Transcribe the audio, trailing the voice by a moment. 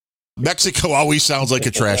Mexico always sounds like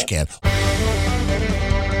a trash can.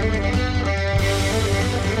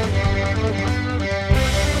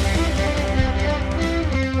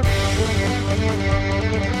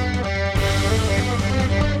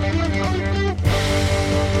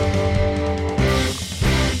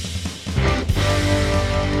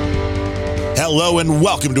 Hello and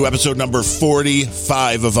welcome to episode number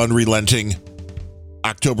 45 of Unrelenting,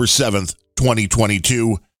 October 7th,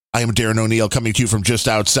 2022. I am Darren O'Neill coming to you from just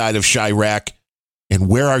outside of Chirac. And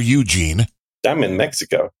where are you, Gene? I'm in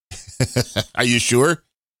Mexico. Are you sure?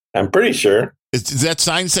 I'm pretty sure. Does that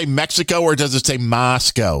sign say Mexico or does it say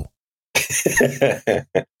Moscow? The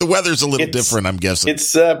weather's a little different, I'm guessing.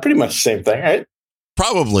 It's pretty much the same thing, right?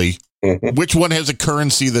 Probably. Mm-hmm. Which one has a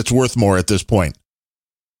currency that's worth more at this point?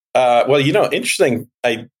 Well, interesting.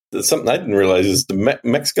 Something I didn't realize is the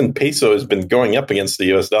Mexican peso has been going up against the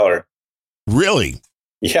U.S. dollar. Really?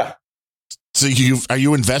 Yeah. So are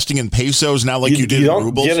you investing in pesos now like you did in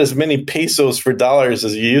rubles? You don't get as many pesos for dollars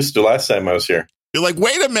as you used to last time I was here. You're like,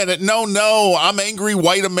 wait a minute. No, I'm angry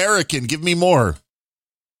white American. Give me more.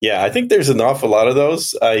 Yeah, I think there's an awful lot of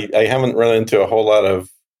those. I haven't run into a whole lot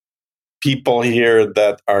of people here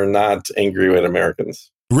that are not angry white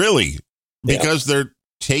Americans. Really? Because they're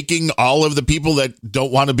taking all of the people that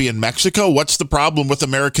don't want to be in Mexico? What's the problem with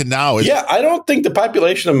America now? I don't think the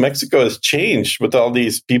population of Mexico has changed with all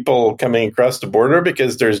these people coming across the border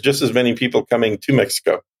because there's just as many people coming to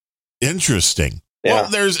Mexico. Interesting. Yeah.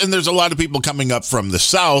 Well, there's a lot of people coming up from the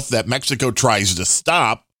south that Mexico tries to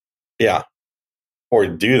stop. Yeah. Or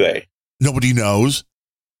do they? Nobody knows.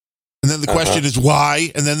 And then the question is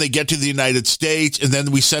why? And then they get to the United States, and then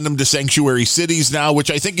we send them to sanctuary cities now, which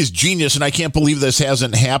I think is genius, and I can't believe this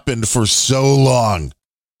hasn't happened for so long.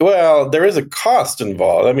 Well, there is a cost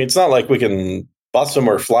involved. I mean, it's not like we can bus them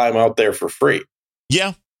or fly them out there for free.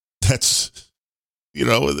 Yeah, that's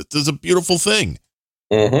a beautiful thing.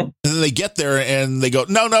 Mm-hmm. And then they get there, and they go,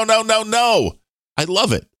 no. I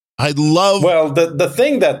love it. Well, the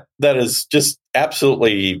thing that is just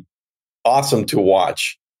absolutely awesome to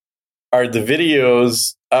watch are the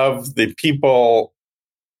videos of the people,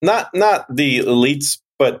 not the elites,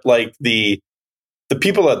 but like the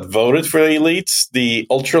people that voted for the elites, the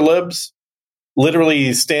ultra-libs,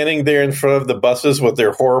 literally standing there in front of the buses with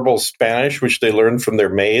their horrible Spanish, which they learned from their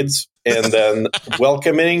maids, and then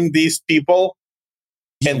welcoming these people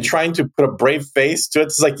and trying to put a brave face to it.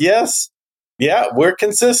 It's like, yes, yeah, we're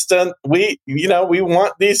consistent. We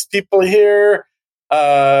want these people here.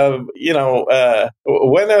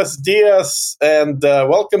 Buenos dias and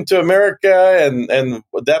welcome to America. And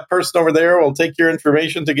that person over there will take your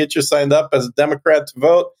information to get you signed up as a Democrat to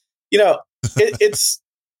vote. It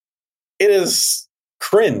is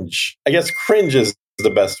cringe. I guess cringe is the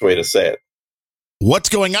best way to say it. What's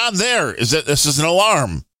going on there? This is an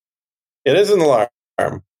alarm? It is an alarm.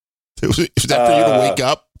 Is that for you to wake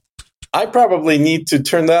up? I probably need to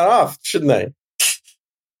turn that off, shouldn't I?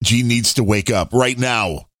 Gene needs to wake up right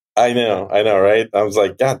now. I know, right? I was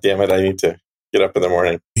like, God damn it, I need to get up in the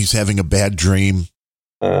morning. He's having a bad dream.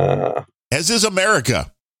 As is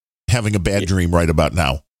America having a bad dream right about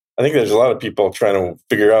now. I think there's a lot of people trying to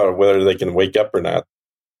figure out whether they can wake up or not.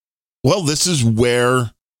 Well, this is where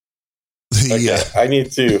I need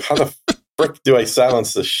to. How the frick do I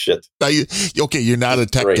silence this shit? Okay, you're not a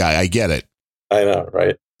tech guy. I get it. I know,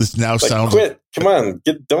 right? This now sounds. Quit. Come on.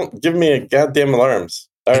 Don't give me a goddamn alarms.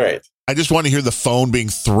 All right. I just want to hear the phone being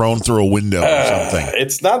thrown through a window or something.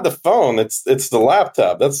 It's not the phone. It's the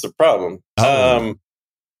laptop. That's the problem. Oh.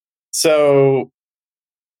 So,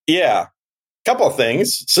 yeah. Couple of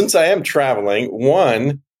things. Since I am traveling,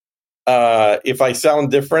 one, if I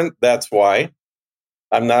sound different, that's why.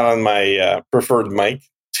 I'm not on my preferred mic.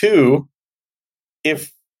 Two,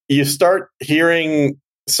 if you start hearing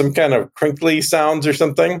some kind of crinkly sounds or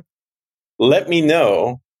something, let me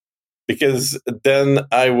know. Because then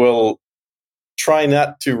I will try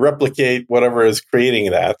not to replicate whatever is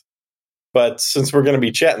creating that. But since we're going to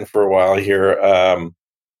be chatting for a while here,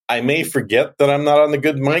 I may forget that I'm not on the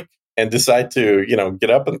good mic and decide to, get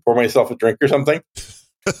up and pour myself a drink or something.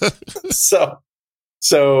 So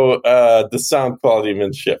the sound quality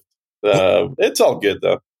may shift. It's all good,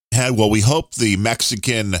 though. Well, we hope the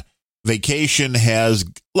Mexican vacation has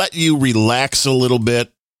let you relax a little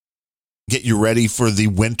bit. Get you ready for the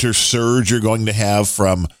winter surge you're going to have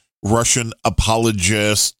from Russian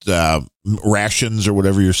apologist rations or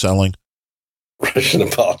whatever you're selling. Russian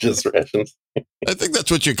apologist rations. I think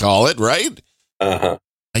that's what you call it, right? Uh-huh.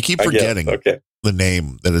 I keep forgetting the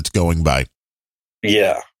name that it's going by.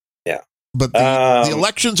 Yeah. But the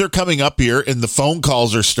elections are coming up here and the phone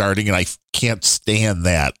calls are starting and I can't stand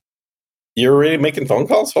that. You're already making phone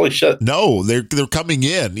calls? Holy shit. No, they're coming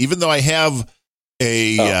in. Even though I have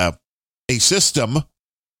a system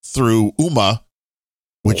through Ooma,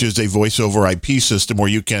 which is a voice over IP system where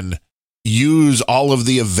you can use all of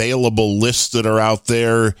the available lists that are out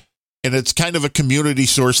there. And it's kind of a community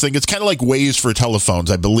source thing. It's kind of like Waze for telephones,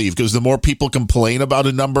 I believe, because the more people complain about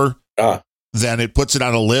a number, then it puts it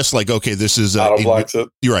on a list like, okay, this is auto-blocks it.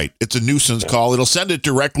 You're right. It's a nuisance call. It'll send it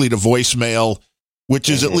directly to voicemail, which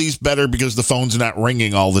is at least better because the phone's not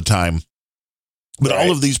ringing all the time. But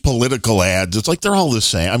all of these political ads, it's like they're all the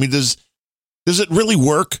same. I mean, does it really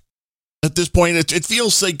work at this point? It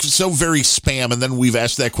feels like so very spam. And then we've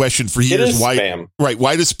asked that question for years. It is spam. Right.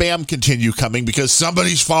 Why does spam continue coming? Because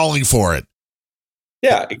somebody's falling for it.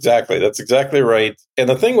 Yeah, exactly. That's exactly right. And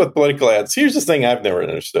the thing with political ads, here's the thing I've never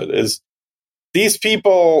understood is these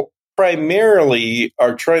people primarily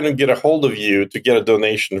are trying to get a hold of you to get a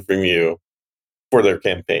donation from you for their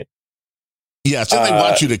campaign. Yeah, so they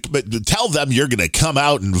want you to tell them you're going to come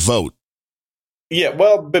out and vote. Yeah,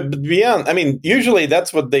 well, but beyond, I mean, usually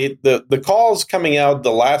that's what the calls coming out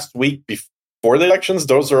the last week before the elections,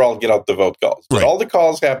 those are all get out the vote calls. But all the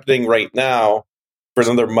calls happening right now for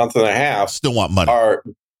another month and a half still want money. Are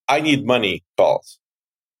I need money calls.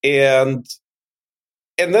 And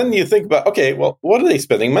then you think about, okay, well, what are they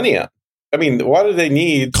spending money on? I mean, why do they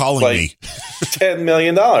need calling me $10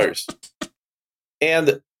 million?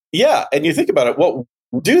 And yeah, and you think about it, what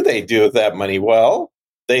do they do with that money? Well,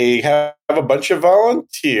 they have a bunch of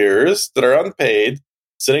volunteers that are unpaid,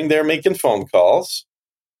 sitting there making phone calls.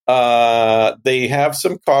 They have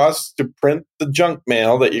some costs to print the junk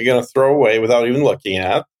mail that you're going to throw away without even looking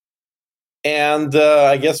at. And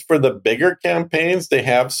I guess for the bigger campaigns, they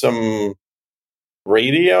have some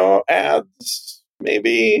radio ads,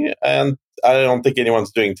 maybe. And I don't think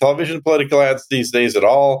anyone's doing television political ads these days at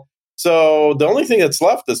all. So the only thing that's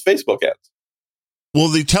left is Facebook ads. Well,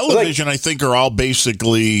 the television, I think, are all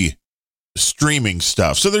basically streaming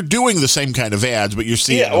stuff. So they're doing the same kind of ads, but you're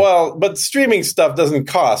seeing... Yeah, well, but streaming stuff doesn't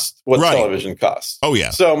cost what television costs. Oh,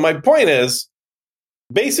 yeah. So my point is,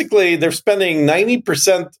 basically, they're spending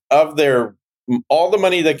 90% of all the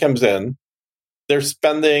money that comes in, they're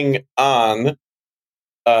spending on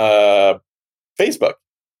Facebook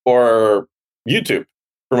or YouTube,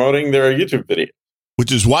 promoting their YouTube video.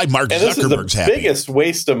 Which is why Mark Zuckerberg's happy. This is the biggest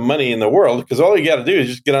waste of money in the world, because all you got to do is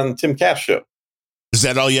just get on the Timcast show. Is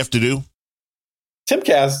that all you have to do?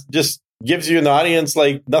 Timcast just gives you an audience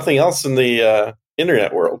like nothing else in the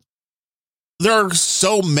internet world. There are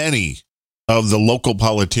so many of the local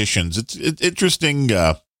politicians. It's interesting.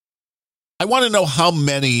 I want to know how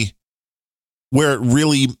many where it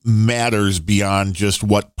really matters beyond just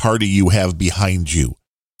what party you have behind you.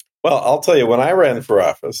 Well, I'll tell you, when I ran for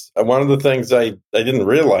office, one of the things I didn't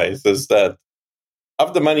realize is that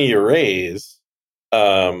of the money you raise,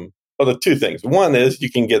 the two things. One is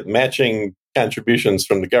you can get matching contributions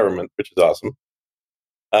from the government, which is awesome.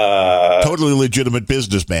 Totally legitimate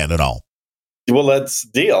businessman and all. Well, that's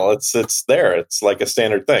the deal. It's there. It's like a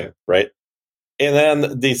standard thing, right? And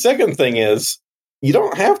then the second thing is you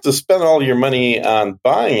don't have to spend all your money on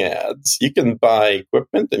buying ads. You can buy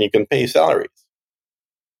equipment and you can pay salaries.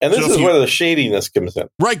 And this is where the shadiness comes in.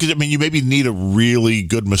 Right, because, I mean, you maybe need a really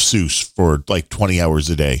good masseuse for like 20 hours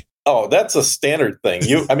a day. Oh, that's a standard thing.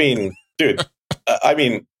 Dude,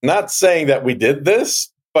 not saying that we did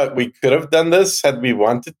this, but we could have done this had we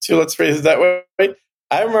wanted to. Let's phrase it that way.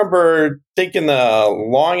 I remember taking a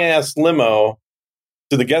long-ass limo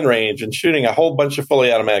to the gun range and shooting a whole bunch of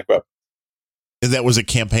fully automatic weapons. And that was a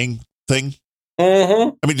campaign thing?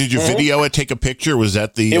 Mm-hmm. I mean, did you video it, take a picture? Was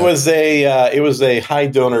that the... It was a high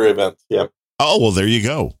donor event, yeah. Oh, well, there you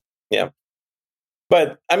go. Yeah.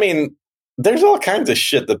 But, I mean, there's all kinds of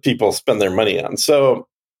shit that people spend their money on. So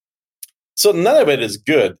none of it is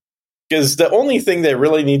good, because the only thing they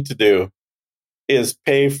really need to do is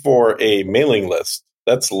pay for a mailing list.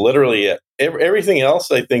 That's literally it. Everything else,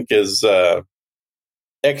 I think, is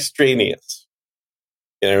extraneous.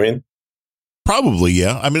 You know what I mean? Probably,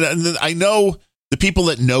 yeah. I mean, I know the people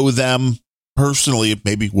that know them personally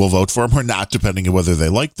maybe will vote for them or not, depending on whether they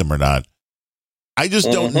like them or not. I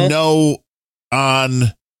just don't know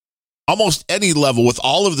on almost any level with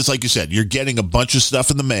all of this. Like you said, you're getting a bunch of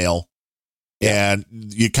stuff in the mail and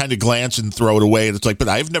you kind of glance and throw it away. And it's like, but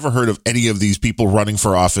I've never heard of any of these people running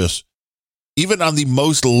for office, even on the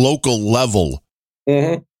most local level.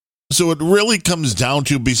 Mm-hmm. So it really comes down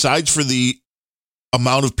to, besides for the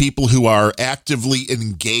amount of people who are actively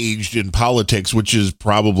engaged in politics, which is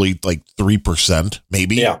probably like 3%,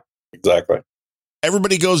 maybe. Yeah, exactly.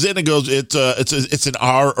 Everybody goes in and goes, it's an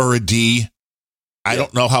R or a D. I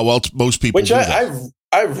don't know how else most people do that.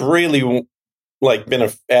 I've really been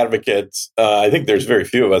an advocate. I think there's very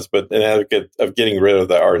few of us, but an advocate of getting rid of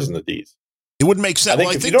the R's and the D's. It would make sense. I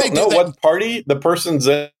think if you don't know what party the person's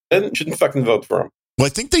in, you shouldn't fucking vote for them. Well, I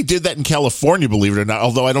think they did that in California, believe it or not,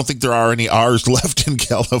 although I don't think there are any R's left in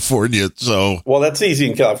California. So, well, that's easy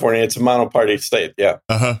in California. It's a monoparty state, yeah.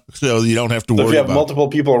 So you don't have to worry about it. If you have multiple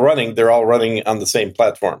people running, they're all running on the same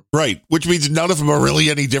platform. Right, which means none of them are really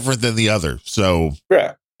any different than the other. So,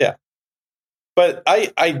 yeah. But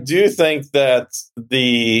I do think that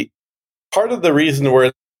the part of the reason we're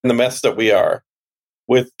in the mess that we are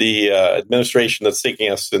with the administration that's taking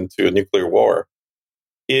us into a nuclear war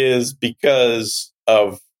is because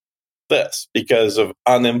of this, because of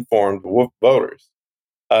uninformed voters.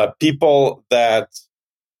 People that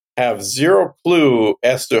have zero clue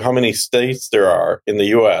as to how many states there are in the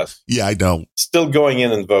U.S. Yeah, I know. Still going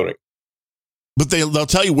in and voting. But they'll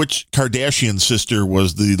tell you which Kardashian sister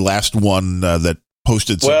was the last one that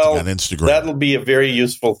posted something on Instagram. That'll be a very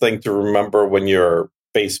useful thing to remember when your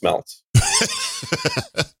face melts.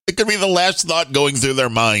 It could be the last thought going through their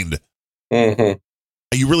mind. Mm-hmm.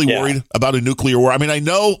 Are you really worried about a nuclear war? I mean, I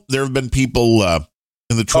know there have been people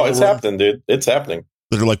in the troll it's room happening, dude. It's happening.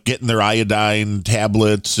 That are like getting their iodine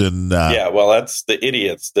tablets and well, that's the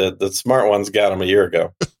idiots. The smart ones got them a year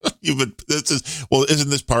ago. Isn't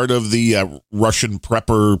this part of the Russian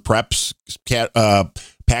preps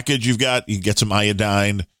package you've got? You get some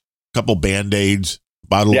iodine, a couple Band-Aids,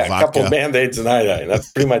 bottle of vodka. A couple Band-Aids and iodine.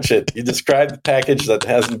 That's pretty much it. You described the package that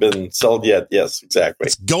hasn't been sold yet. Yes, exactly.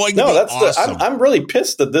 It's going to be awesome. I'm really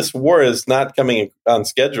pissed that this war is not coming on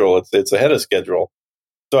schedule. It's ahead of schedule.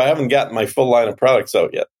 So I haven't gotten my full line of products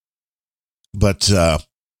out yet. But,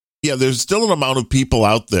 there's still an amount of people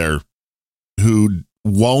out there who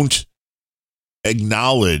won't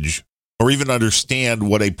acknowledge or even understand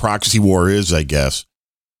what a proxy war is, I guess.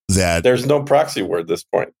 That there's no proxy war at this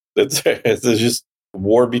point. It's just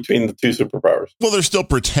war between the two superpowers. Well, they're still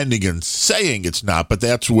pretending and saying it's not, but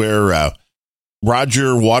that's where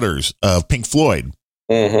Roger Waters of Pink Floyd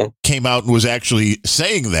came out and was actually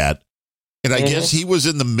saying that. And I guess he was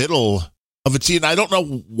in the middle of it. And I don't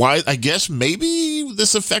know why. I guess maybe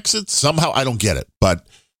this affects it somehow. I don't get it. But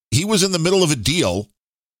he was in the middle of a deal,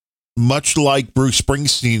 much like Bruce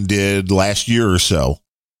Springsteen did last year or so,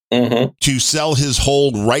 to sell his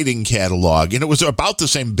whole writing catalog. And it was about the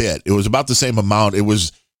same bit. It was about the same amount.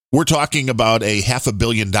 We're talking about $500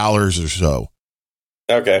 million or so.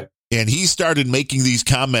 Okay. And he started making these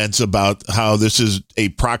comments about how this is a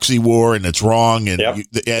proxy war and it's wrong. And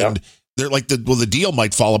they're like, the deal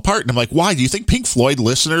might fall apart. And I'm like, why? Do you think Pink Floyd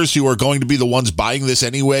listeners who are going to be the ones buying this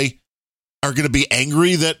anyway are going to be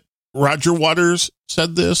angry that Roger Waters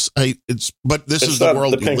said this? But this is the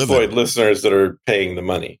world we live in. The Pink Floyd listeners that are paying the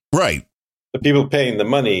money. Right. The people paying the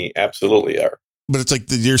money absolutely are. But it's like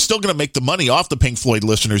you're still going to make the money off the Pink Floyd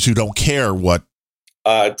listeners who don't care what.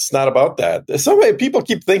 It's not about that. People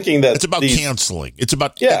keep thinking that it's about canceling. It's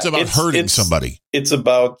about hurting somebody. It's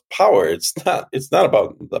about power. It's not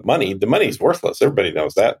about the money. The money's worthless. Everybody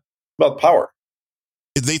knows that. It's about power.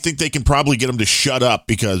 They think they can probably get them to shut up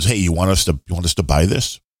because, hey, you want us to buy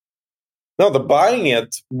this? No, the buying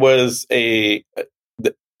it was buying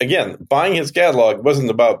his catalog wasn't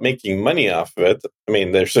about making money off of it. I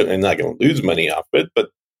mean, they're certainly not going to lose money off of it, but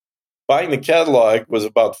buying the catalog was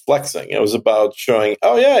about flexing. It was about showing,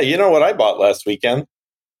 oh, yeah, you know what I bought last weekend?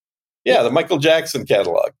 Yeah, the Michael Jackson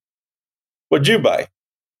catalog. What'd you buy?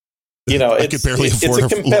 I could barely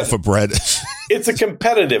afford a loaf of bread. It's a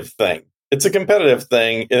competitive thing.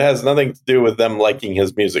 It has nothing to do with them liking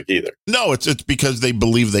his music either. No, it's because they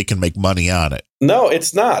believe they can make money on it. No,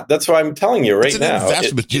 it's not. That's why I'm telling you right now.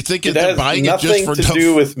 Investment. You think it has buying nothing it just to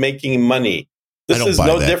do with making money. This is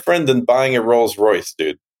no different than buying a Rolls Royce,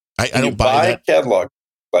 dude. I don't buy that. A catalog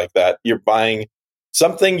like that. You're buying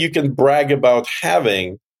something you can brag about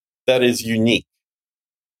having that is unique.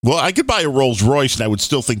 Well, I could buy a Rolls Royce and I would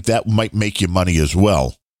still think that might make you money as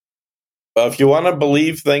well. If you want to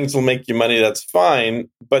believe things will make you money, that's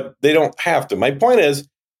fine, but they don't have to. My point is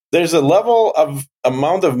there's a level of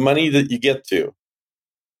amount of money that you get to.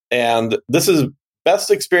 And this is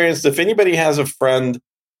best experienced if anybody has a friend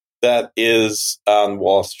that is on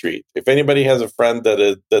Wall Street. If anybody has a friend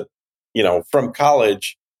that from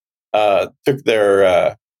college took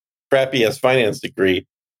their crappy-ass finance degree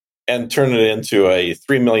and turned it into a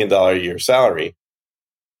 $3 million a year salary,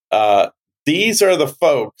 these are the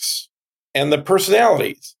folks and the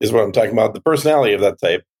personalities is what I'm talking about, the personality of that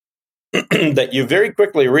type, that you very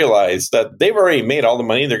quickly realize that they've already made all the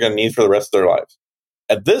money they're going to need for the rest of their lives.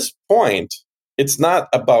 At this point, it's not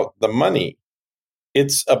about the money.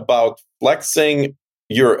 It's about flexing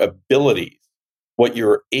your abilities. what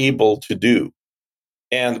you're able to do.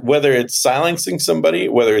 And whether it's silencing somebody,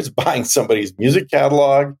 whether it's buying somebody's music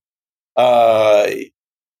catalog, whether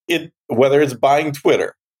it's buying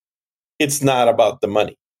Twitter, it's not about the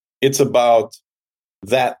money. It's about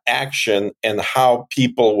that action and how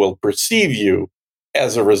people will perceive you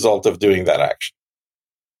as a result of doing that action.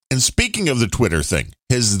 And speaking of the Twitter thing,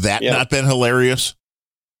 has that not been hilarious?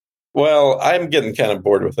 Well, I'm getting kind of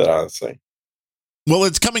bored with it, honestly. Well,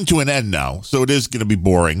 it's coming to an end now, so it is going to be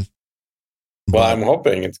boring. Well, I'm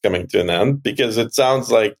hoping it's coming to an end because it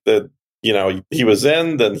sounds like that, he was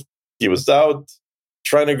in, then he was out,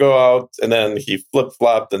 trying to go out, and then he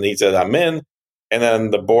flip-flopped and he said, I'm in. And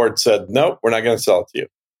then the board said, nope, we're not going to sell it to you.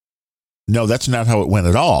 No, that's not how it went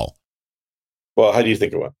at all. Well, how do you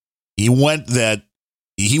think it went? He went that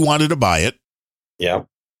he wanted to buy it. Yeah.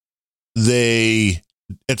 They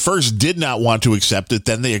at first did not want to accept it.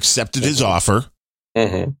 Then they accepted his offer.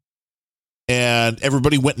 Mm-hmm. And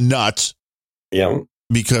everybody went nuts. Yeah.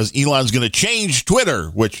 Because Elon's going to change Twitter,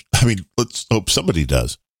 which, let's hope somebody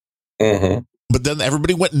does. Mm-hmm. But then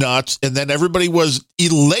everybody went nuts. And then everybody was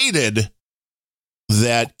elated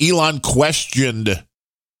that Elon questioned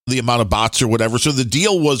the amount of bots or whatever. So the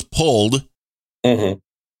deal was pulled. Mm-hmm.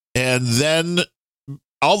 And then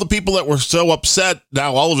all the people that were so upset,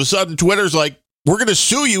 now all of a sudden Twitter's like, we're going to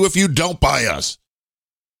sue you if you don't buy us.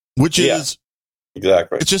 Which is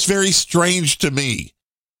exactly. It's just very strange to me.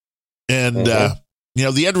 And,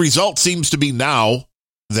 the end result seems to be now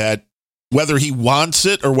that whether he wants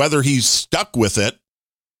it or whether he's stuck with it,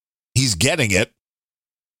 he's getting it.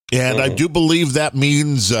 And I do believe that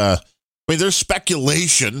means, there's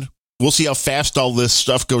speculation. We'll see how fast all this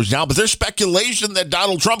stuff goes down. But there's speculation that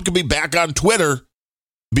Donald Trump could be back on Twitter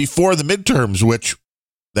before the midterms, which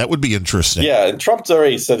that would be interesting. Yeah, and Trump's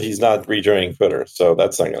already said he's not rejoining Twitter, so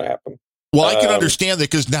that's not going to happen. Well, I can understand that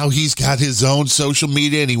because now he's got his own social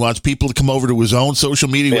media and he wants people to come over to his own social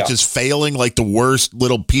media, which is failing like the worst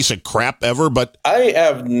little piece of crap ever. But I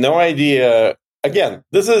have no idea. Again,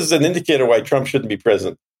 this is an indicator why Trump shouldn't be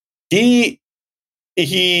president. He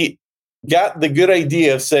got the good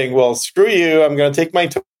idea of saying, well, screw you. I'm going to take my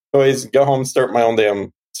toys, go home, start my own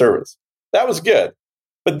damn service. That was good.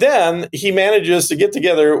 But then he manages to get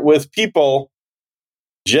together with people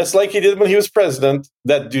just like he did when he was president,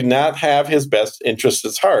 that do not have his best interest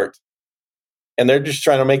at heart. And they're just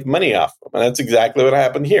trying to make money off him. And that's exactly what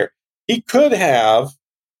happened here. He could have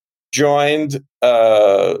joined,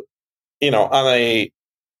 on a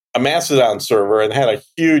Mastodon server and had a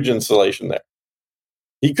huge installation there.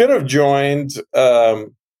 He could have joined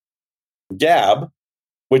Gab,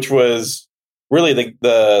 which was really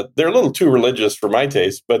they're a little too religious for my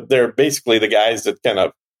taste, but they're basically the guys that kind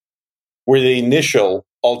of were the initial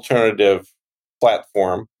alternative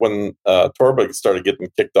platform when Torberg started getting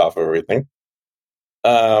kicked off of everything.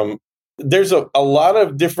 There's a lot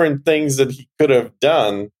of different things that he could have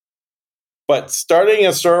done, but starting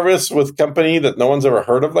a service with a company that no one's ever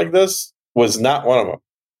heard of like this was not one of them.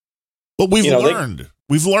 But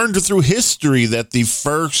we've learned through history that the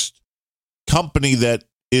first company that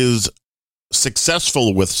is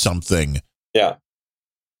successful with something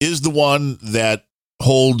is the one that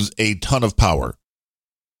holds a ton of power.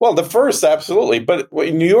 Well, the first, absolutely. But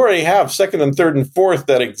when you already have second and third and fourth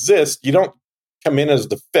that exist, you don't come in as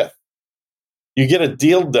the fifth. You get a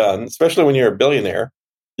deal done, especially when you're a billionaire.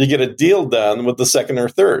 You get a deal done with the second or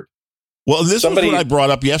third. Well, this is what I brought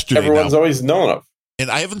up yesterday. Everyone's always known of. And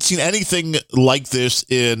I haven't seen anything like this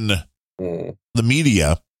in the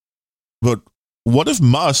media. But what if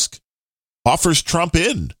Musk offers Trump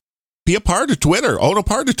in? Be a part of Twitter. Own a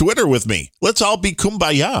part of Twitter with me. Let's all be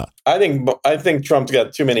kumbaya. I think Trump's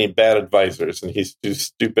got too many bad advisors, and he's too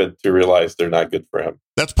stupid to realize they're not good for him.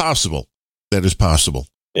 That's possible. That is possible.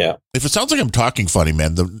 Yeah. If it sounds like I'm talking funny,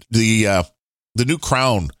 man, the new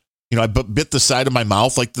crown, I bit the side of my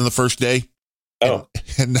mouth like in the first day. Oh.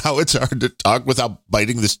 And now it's hard to talk without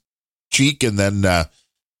biting this cheek. And then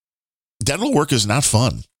dental work is not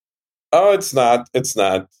fun. Oh, it's not. It's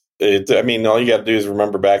not. All you got to do is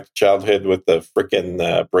remember back to childhood with the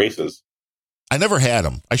freaking braces. I never had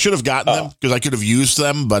them. I should have gotten them because I could have used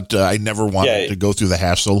them, but I never wanted to go through the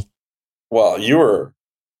hassle. Well, you were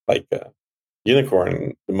like a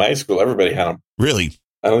unicorn in my school. Everybody had them. Really?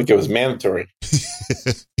 I don't think it was mandatory.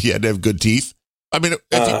 You had to have good teeth?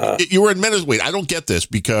 If you were in Minnesota, wait, I don't get this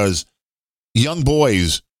because young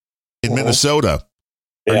boys in Minnesota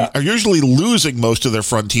are usually losing most of their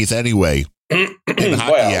front teeth anyway. In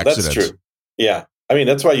hockey accidents. That's true. Yeah.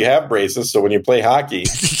 That's why you have braces. So when you play hockey, you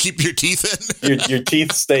keep your teeth in. your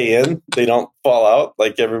teeth stay in. They don't fall out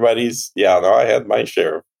like everybody's. Yeah, no, I had my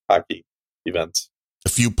share of hockey events. A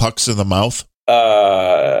few pucks in the mouth.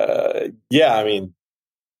 Yeah, I mean,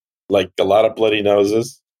 like a lot of bloody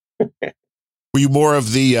noses. Were you more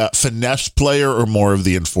of the finesse player or more of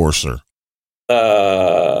the enforcer?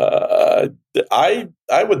 I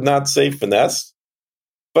would not say finesse,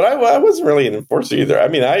 but I wasn't really an enforcer either. I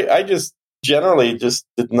mean, I just generally just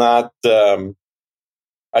did not.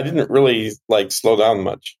 I didn't really like slow down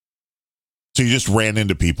much. So you just ran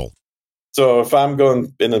into people. So if I'm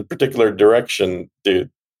going in a particular direction, dude,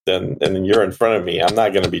 then and you're in front of me, I'm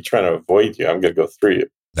not going to be trying to avoid you. I'm going to go through you.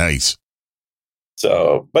 Nice.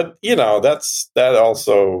 So, but that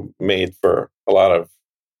also made for a lot of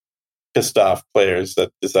pissed off players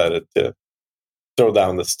that decided to throw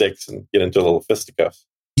down the sticks and get into a little fisticuffs.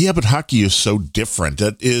 Yeah, but hockey is so different.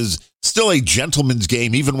 It is still a gentleman's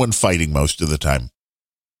game, even when fighting most of the time.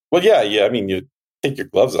 Well, yeah. I mean, you take your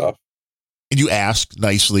gloves off. And you ask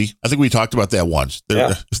nicely. I think we talked about that once.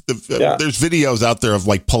 There's videos out there of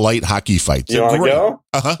like polite hockey fights. You want to go?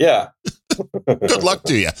 Uh-huh. Yeah. Good luck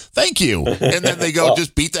to you. Thank you. And then they go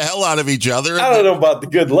just beat the hell out of each other. I don't know about the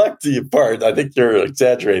good luck to you part. I think you're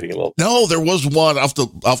exaggerating a little. No, there was one. I'll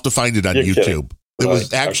have to find it on YouTube. Kidding. It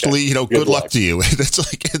was actually, good luck to you. And it's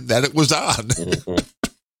like, and then it was on. Mm-hmm.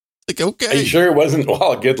 Like, okay. Are you sure it wasn't,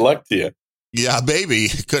 good luck to you? Yeah, maybe.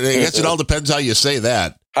 I guess it all depends how you say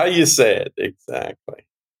that. How you say it, exactly.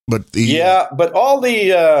 But but all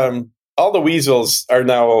the weasels are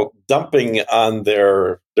now dumping on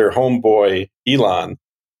their homeboy Elon.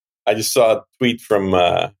 I just saw a tweet from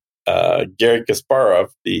Gary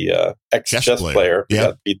Kasparov, the ex-chess player who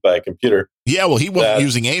got beat by a computer. Yeah, well, he wasn't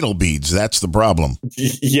using anal beads. That's the problem.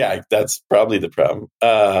 Yeah, that's probably the problem.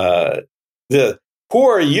 Who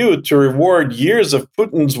are you to reward years of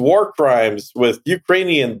Putin's war crimes with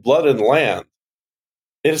Ukrainian blood and land?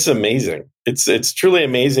 It's amazing. It's truly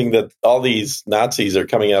amazing that all these Nazis are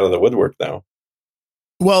coming out of the woodwork now.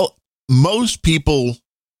 Well, most people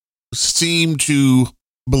seem to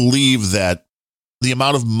believe that the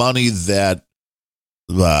amount of money that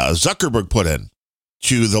Zuckerberg put in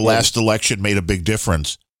to the last election made a big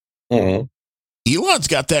difference. Mm-hmm. Elon's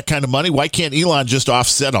got that kind of money. Why can't Elon just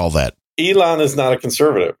offset all that? Elon is not a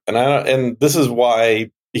conservative, and this is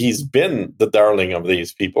why he's been the darling of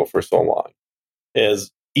these people for so long.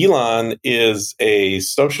 Is Elon is a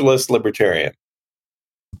socialist libertarian.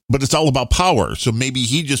 But it's all about power, so maybe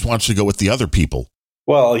he just wants to go with the other people.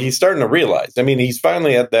 Well, he's starting to realize. I mean, he's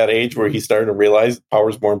finally at that age where he's starting to realize power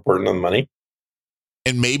is more important than money.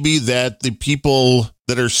 And maybe that the people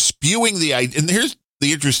that are spewing the idea, and here's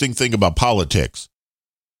the interesting thing about politics.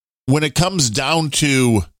 When it comes down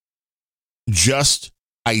to just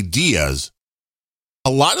ideas,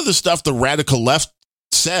 a lot of the stuff the radical left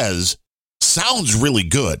says sounds really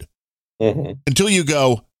good until you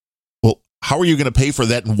go, well, how are you going to pay for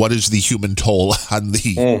that? And what is the human toll on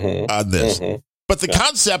this? But the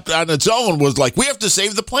concept on its own was like, we have to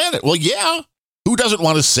save the planet. Well, yeah. Who doesn't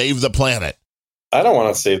want to save the planet? I don't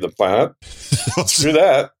want to save the planet. Screw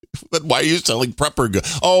that. But why are you selling prepper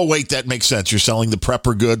goods? Oh, wait, that makes sense. You're selling the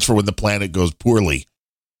prepper goods for when the planet goes poorly.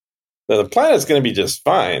 Now, the planet's going to be just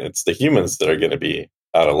fine. It's the humans that are going to be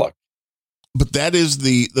out of luck. But that is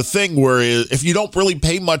the thing where if you don't really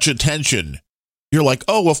pay much attention, you're like,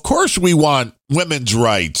 oh, of course we want women's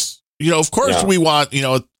rights. Of course we want,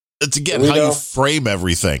 it's again how you frame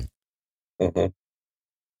everything. Mm-hmm.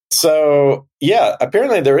 So, yeah,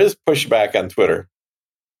 apparently there is pushback on Twitter.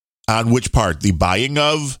 On which part? The buying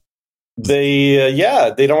of? They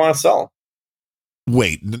don't want to sell.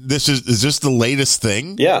 Wait, is this the latest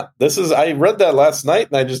thing? Yeah, I read that last night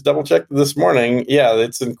and I just double checked this morning. Yeah,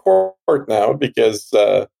 it's in court now because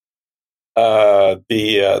the Twitterers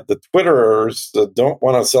don't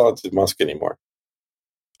want to sell it to Musk anymore.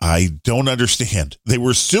 I don't understand. They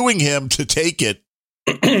were suing him to take it.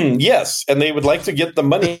 Yes, and they would like to get the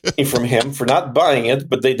money from him for not buying it,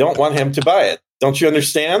 but they don't want him to buy it. Don't you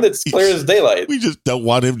understand? It's clear as daylight. We just don't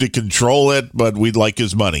want him to control it, but we'd like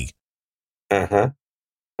his money. I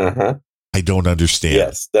don't understand.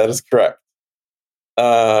 Yes, that is correct.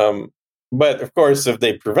 But of course, if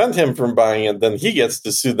they prevent him from buying it, then he gets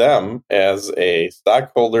to sue them as a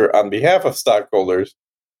stockholder on behalf of stockholders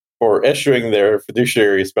for issuing their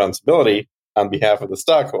fiduciary responsibility on behalf of the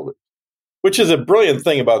stockholders, which is a brilliant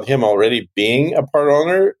thing about him already being a part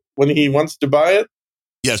owner when he wants to buy it.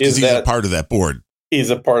 Yes, because he's a part of that board.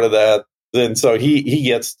 He's a part of that. And so he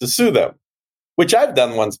gets to sue them, which I've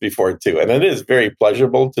done once before too. And it is very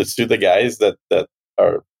pleasurable to sue the guys that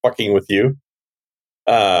are fucking with you.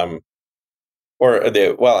 I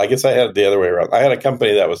guess I had it the other way around. I had a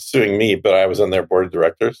company that was suing me, but I was on their board of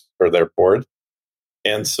directors or their board.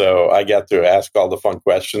 And so I got to ask all the fun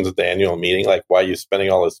questions at the annual meeting, like, why are you spending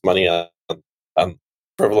all this money on on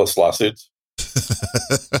frivolous lawsuits.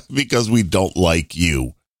 Because we don't like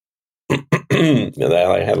you. I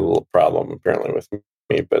had a little problem apparently with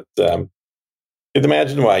me, but you can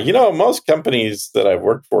imagine why. Most companies that I've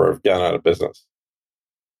worked for have gone out of business.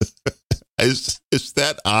 Is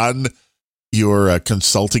that on your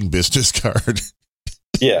consulting business card?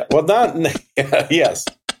 Yeah. Well, yes.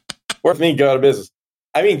 Worth me go out of business.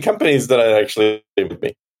 I mean, companies that I actually with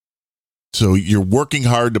me. So you're working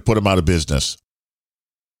hard to put them out of business.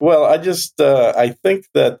 Well, I think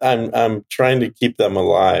that I'm trying to keep them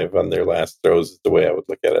alive on their last throws is the way I would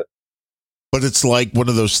look at it. But it's like one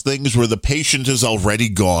of those things where the patient is already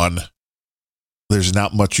gone. There's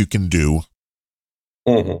not much you can do.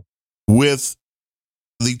 Mm-hmm. With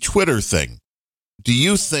the Twitter thing, do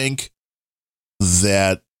you think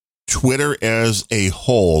that Twitter as a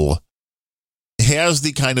whole has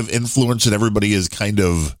the kind of influence that everybody is kind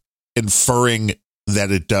of inferring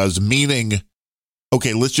that it does? Meaning,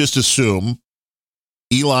 okay, let's just assume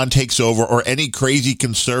Elon takes over or any crazy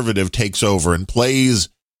conservative takes over and plays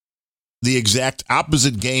the exact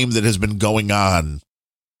opposite game that has been going on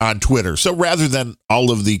Twitter. So rather than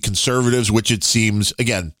all of the conservatives, which it seems,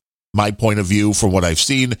 again, my point of view from what I've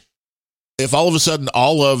seen, if all of a sudden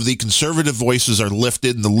all of the conservative voices are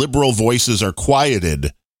lifted and the liberal voices are quieted.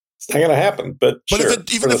 It's not going to happen, but sure,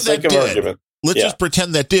 even if that did, let's just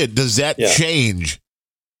pretend that did. Does that change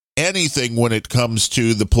anything when it comes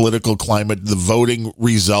to the political climate, the voting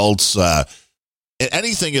results,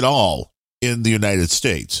 anything at all in the United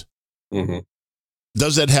States? Mm-hmm.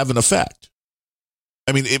 Does that have an effect?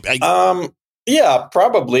 I mean, yeah,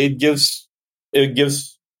 probably. It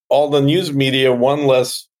gives all the news media one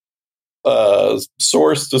less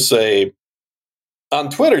source to say on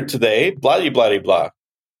Twitter today, blah, blah, blah.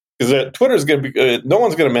 Because Twitter's going to be, no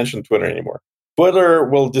one's going to mention Twitter anymore. Twitter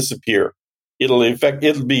will disappear. It'll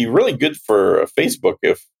be really good for Facebook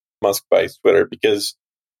if Musk buys Twitter, because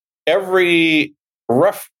every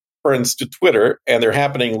reference to Twitter, and they're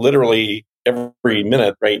happening literally every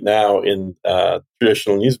minute right now in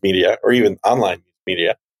traditional news media or even online news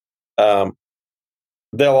media,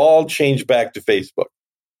 they'll all change back to Facebook.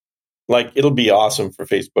 Like, it'll be awesome for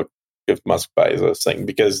Facebook if Musk buys this thing,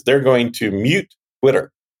 because they're going to mute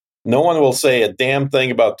Twitter. No one will say a damn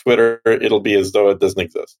thing about Twitter. It'll be as though it doesn't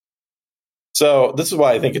exist. So this is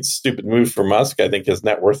why I think it's a stupid move for Musk. I think his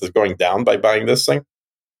net worth is going down by buying this thing.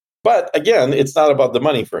 But again, it's not about the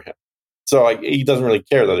money for him. So he doesn't really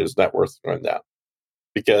care that his net worth is going down,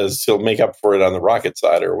 because he'll make up for it on the rocket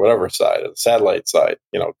side or whatever side, or the satellite side,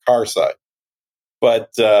 car side.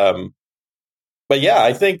 But yeah,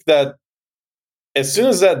 I think that as soon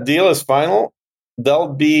as that deal is final,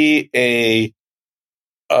 there'll be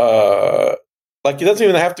it doesn't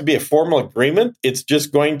even have to be a formal agreement. It's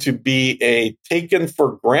just going to be a taken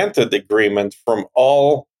for granted agreement from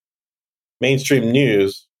all mainstream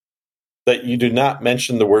news that you do not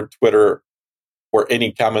mention the word Twitter or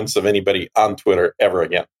any comments of anybody on Twitter ever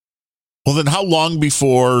again. Well, then how long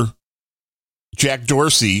before Jack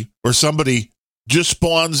Dorsey or somebody just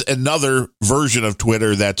spawns another version of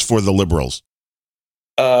Twitter that's for the liberals?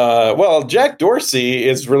 Well, Jack Dorsey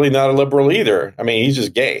is really not a liberal either. I mean, he's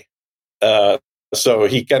just gay. So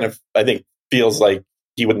he kind of, I think, feels like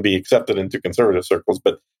he wouldn't be accepted into conservative circles.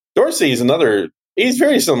 But Dorsey is he's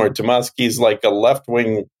very similar to Musk. He's like a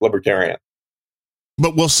left-wing libertarian.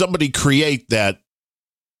 But will somebody recreate it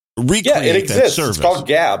exists. That service? It's called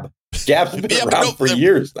Gab. Gab's been around for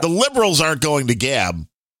years now. The liberals aren't going to Gab.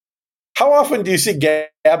 How often do you see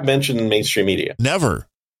Gab mentioned in mainstream media? Never.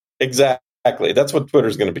 Exactly. That's what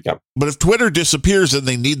Twitter's going to become. But if Twitter disappears, then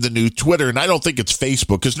they need the new Twitter. And I don't think it's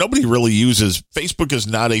Facebook, because nobody really uses Facebook. Is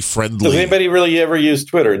not a friendly. Does anybody really ever use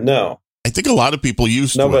Twitter? No. I think a lot of people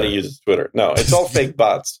use Nobody uses Twitter. No, it's all fake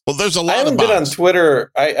bots. Well, there's a lot of bots. I haven't been on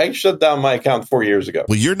Twitter. I shut down my account 4 years ago.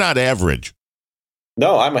 Well, you're not average.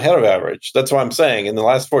 No, I'm ahead of average. That's what I'm saying. In the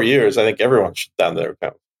last 4 years, I think everyone shut down their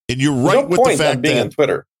account. And you're right with the fact being that on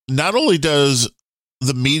Twitter. Not only does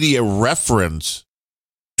the media reference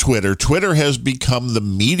Twitter has become the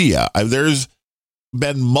media. There's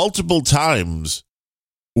been multiple times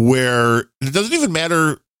where it doesn't even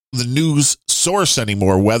matter the news source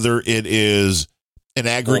anymore, whether it is an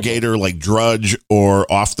aggregator like Drudge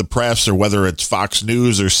or Off the Press, or whether it's Fox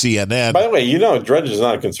News or CNN. By the way, Drudge is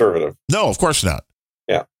not a conservative. No, of course not.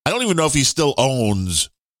 Yeah. I don't even know if he still owns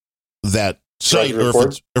that site or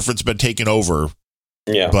if it's been taken over.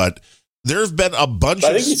 Yeah. But there have been a bunch of stories.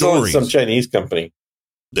 I think he's owning some Chinese company.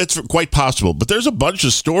 It's quite possible, but there's a bunch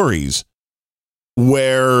of stories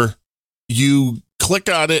where you click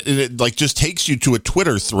on it and it just takes you to a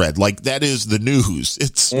Twitter thread. Like, that is the news.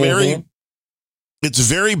 It's very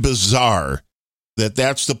bizarre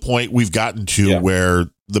that's the point we've gotten to where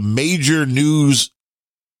the major news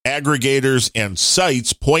aggregators and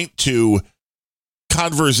sites point to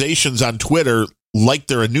conversations on Twitter like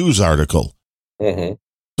they're a news article. Mm-hmm.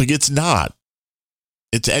 Like, it's not.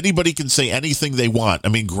 It's anybody can say anything they want. I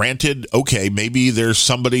mean, granted, okay, maybe there's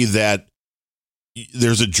somebody that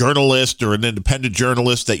there's a journalist or an independent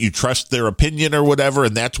journalist that you trust their opinion or whatever,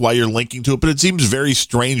 and that's why you're linking to it. But it seems very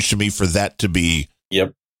strange to me for that to be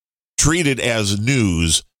treated as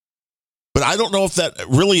news. But I don't know if that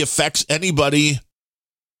really affects anybody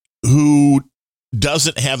who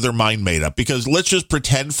doesn't have their mind made up, because let's just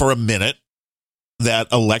pretend for a minute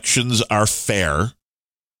that elections are fair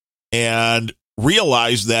and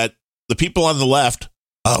realize that the people on the left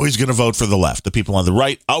always going to vote for the left. The people on the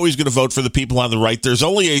right always going to vote for the people on the right. There's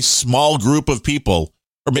only a small group of people,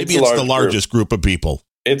 or maybe it's the largest group of people.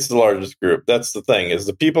 It's the largest group. That's the thing, is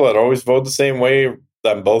the people that always vote the same way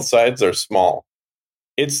on both sides are small.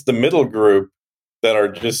 It's the middle group that are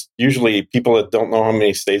just usually people that don't know how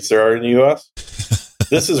many states there are in the U.S.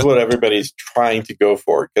 This is what everybody's trying to go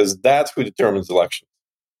for, because that's who determines elections.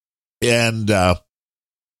 And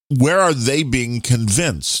where are they being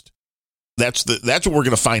convinced? That's what we're going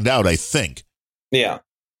to find out, I think. Yeah.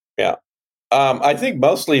 I think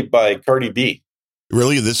mostly by Cardi B.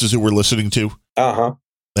 Really? This is who we're listening to? Uh-huh.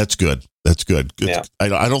 That's good. That's good. Yeah.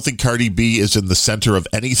 I don't think Cardi B is in the center of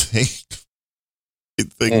anything. I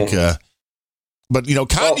think, but Kanye.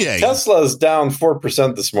 Well, Tesla's down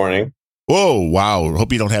 4% this morning. Whoa, wow.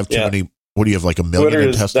 Hope you don't have too many. What do you have, like a million Twitter in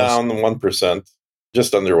is Teslas? down 1%,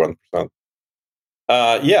 just under 1%.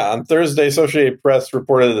 On Thursday, Associated Press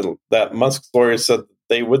reported that Musk's lawyers said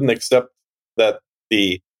they wouldn't accept that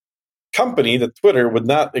the company, the Twitter, would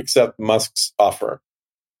not accept Musk's offer.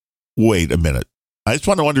 Wait a minute. I just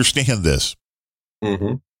want to understand this.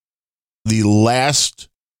 Mm-hmm. The last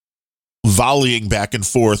volleying back and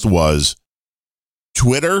forth was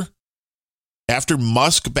Twitter, after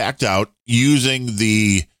Musk backed out, using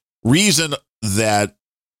the reason that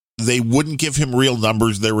they wouldn't give him real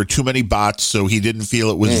numbers. There were too many bots, so he didn't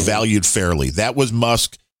feel it was valued fairly. That was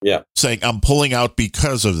Musk saying, I'm pulling out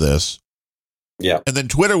because of this. Yeah. And then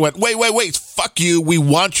Twitter went, wait, fuck you. We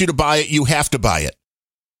want you to buy it. You have to buy it.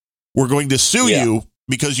 We're going to sue you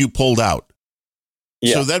because you pulled out.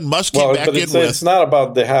 Yeah. So then Musk came back in with... It's not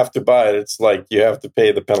about they have to buy it. It's like you have to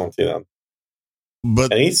pay the penalty then.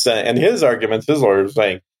 But, and he's saying, and his arguments, his lawyer is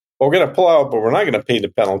saying, well, we're going to pull out, but we're not going to pay the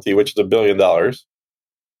penalty, which is $1 billion,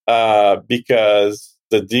 because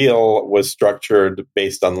the deal was structured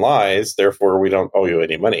based on lies. Therefore, we don't owe you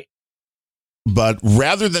any money. But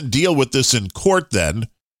rather than deal with this in court, then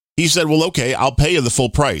he said, well, okay, I'll pay you the full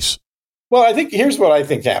price. Well, I think here's what I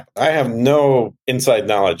think happened. I have no inside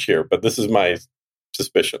knowledge here, but this is my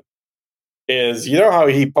suspicion. Is, how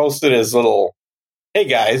he posted his little, hey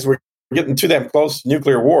guys, we're getting too damn close to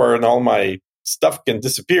nuclear war and all my stuff can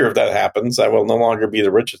disappear if that happens. I will no longer be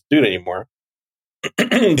the richest dude anymore.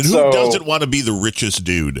 And who doesn't want to be the richest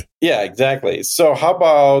dude? Yeah, exactly. So how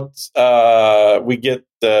about we get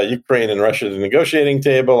Ukraine and Russia to the negotiating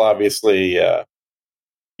table? Obviously,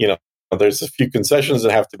 there's a few concessions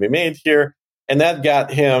that have to be made here. And that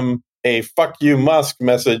got him a fuck you Musk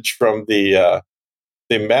message from the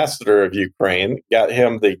ambassador of Ukraine, got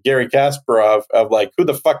him the Gary Kasparov of like, who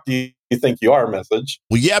the fuck do you think you are message.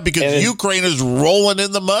 Well, yeah, because Ukraine is rolling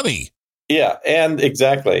in the money. Yeah, and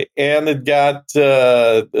exactly. And it got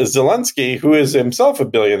Zelensky, who is himself a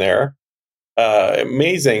billionaire.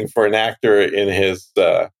 Amazing for an actor in his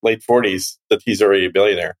late 40s that he's already a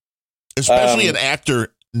billionaire. Especially an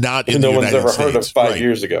actor not in the United States. No one's ever heard of 5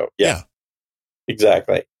 years ago. Yeah.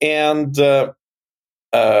 Exactly. And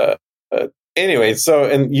anyway, so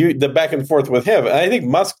the back and forth with him. And I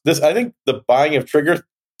think I think the buying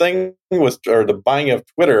of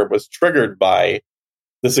Twitter was triggered by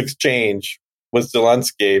this exchange with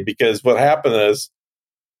Zelensky, because what happened is,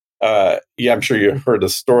 I'm sure you heard the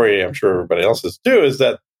story, I'm sure everybody else has too, is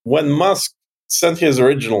that when Musk sent his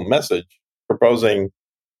original message proposing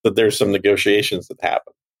that there's some negotiations that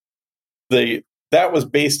happened, that was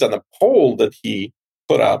based on a poll that he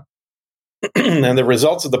put up. And the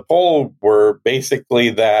results of the poll were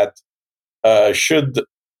basically that should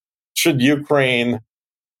Ukraine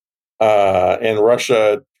and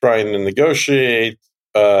Russia try and negotiate,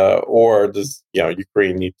 or does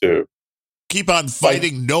Ukraine need to keep on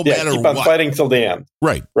fighting no matter what? Keep on fighting till the end.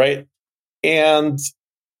 Right. And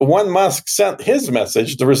when Musk sent his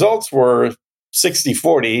message, the results were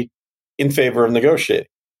 60-40 in favor of negotiating.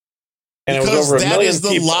 And because it was over 1 million people.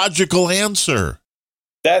 That is the logical answer.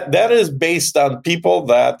 That is based on people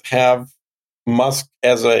that have Musk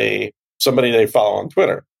as somebody they follow on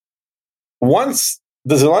Twitter. once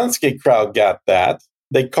the Zelensky crowd got that,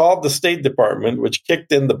 they called the State Department, which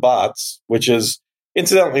kicked in the bots, which is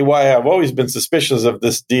incidentally why I've always been suspicious of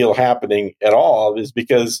this deal happening at all, is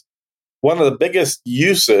because one of the biggest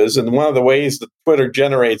uses and one of the ways that Twitter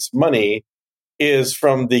generates money is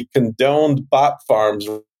from the condoned bot farms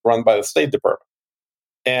run by the State Department,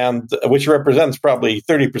 and which represents probably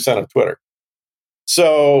 30% of Twitter.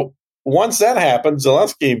 So once that happened,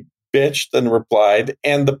 Zelensky bitched and replied,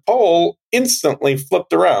 and the poll instantly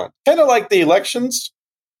flipped around, kind of like the elections.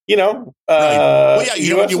 Right. Well, yeah,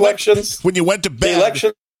 U.S. elections. When you went to bed, the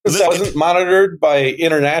elections that wasn't monitored by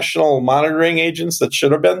international monitoring agents that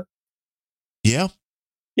should have been. Yeah.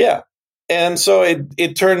 Yeah. And so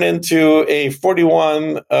it turned into a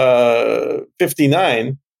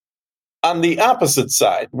 41-59 on the opposite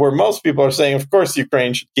side, where most people are saying, of course,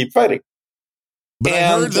 Ukraine should keep fighting. But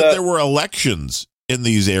I heard that there were elections in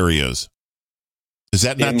these areas. Is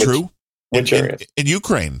that not true? Which areas? In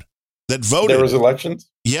Ukraine that voted. There was elections?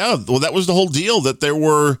 Yeah. Well, that was the whole deal, that there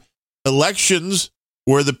were elections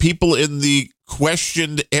where the people in the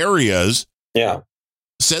questioned areas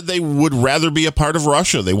said they would rather be a part of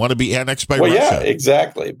Russia. They want to be annexed by Russia. Yeah,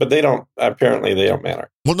 exactly. But apparently they don't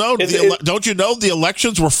matter. Well, no, don't you know the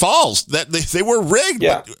elections were false? That they were rigged.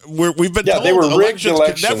 Yeah. We've been told they were rigged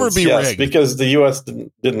elections could never be rigged. Because the U.S.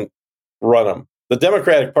 didn't run them. The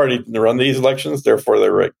Democratic Party didn't run these elections, therefore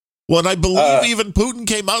they're rigged. Well, and I believe even Putin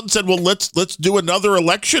came out and said, well, let's do another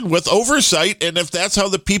election with oversight, and if that's how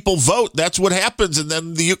the people vote, that's what happens. And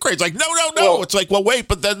then the Ukraine's like, no. Well, it's like, well, wait,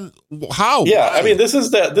 but then how? Yeah, Why? I mean, this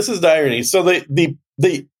is the irony. So the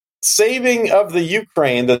saving of the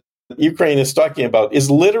Ukraine that Ukraine is talking about is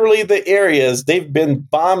literally the areas they've been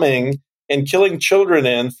bombing and killing children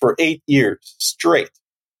in for 8 years straight.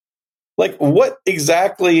 Like, what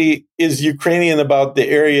exactly is Ukrainian about the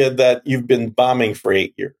area that you've been bombing for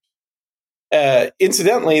 8 years?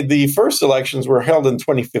 Incidentally, the first elections were held in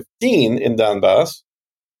 2015 in Donbass,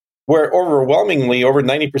 where overwhelmingly over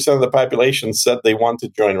 90% of the population said they want to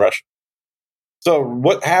join Russia. So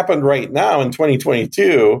what happened right now in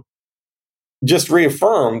 2022 just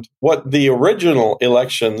reaffirmed what the original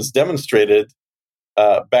elections demonstrated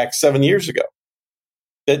back 7 years ago.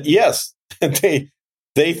 That yes, they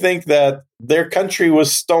think that their country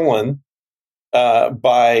was stolen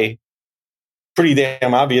by pretty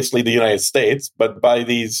damn obviously the United States, but by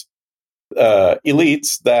these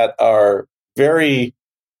elites that are very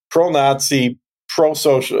pro-Nazi,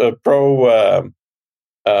 pro-social,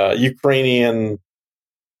 pro-Ukrainian,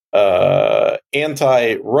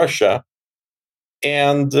 anti-Russia,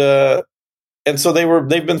 and so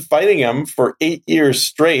they've been fighting them for 8 years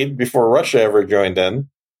straight before Russia ever joined in,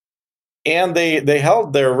 and they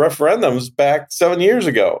held their referendums back 7 years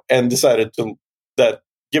ago and decided that.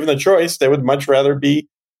 Given the choice, they would much rather be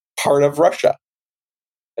part of Russia.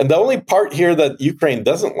 And the only part here that Ukraine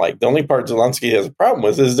doesn't like, the only part Zelensky has a problem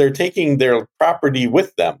with, is they're taking their property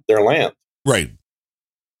with them, their land. Right.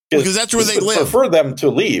 Because that's where they live. Prefer them to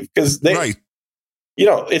leave. Because they, right.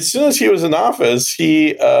 As soon as he was in office,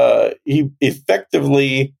 he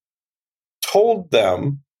effectively told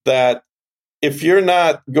them that if you're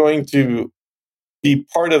not going to be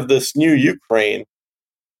part of this new Ukraine,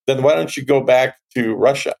 then why don't you go back to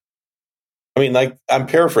Russia? I mean, like, I'm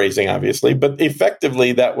paraphrasing, obviously, but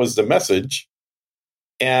effectively that was the message,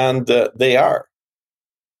 and they are.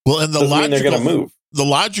 Well, and they're going to move. The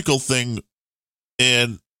logical thing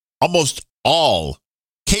in almost all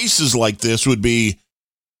cases like this would be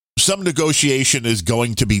some negotiation is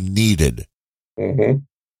going to be needed. Mm-hmm.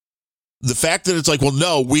 The fact that it's like, well,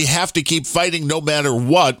 no, we have to keep fighting no matter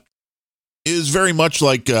what is very much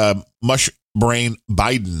like mush brain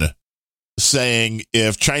Biden saying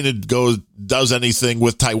if China does anything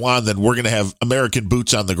with Taiwan, then we're going to have American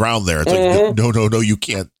boots on the ground there. It's like, no, you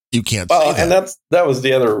can't say that. And that was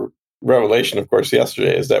the other revelation, of course,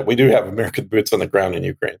 yesterday, is that we do have American boots on the ground in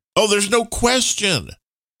Ukraine. Oh, there's no question.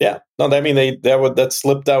 Yeah. No, I mean, that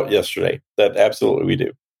slipped out yesterday. That absolutely we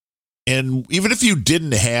do. And even if you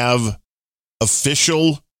didn't have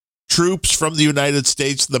official troops from the United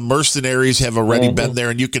States, the mercenaries have already been there,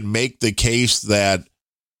 and you can make the case that,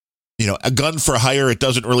 a gun for hire, it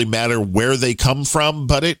doesn't really matter where they come from,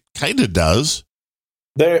 but it kind of does.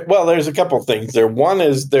 There's a couple of things there. One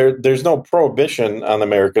is there's no prohibition on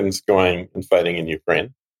Americans going and fighting in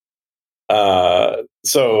Ukraine.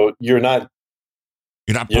 So you're not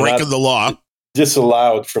breaking the law.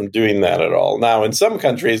 Disallowed from doing that at all. Now, in some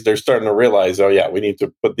countries, they're starting to realize, we need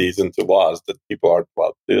to put these into laws that people aren't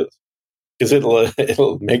allowed to do this, because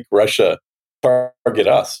it'll make Russia target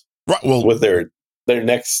us, right, well, with their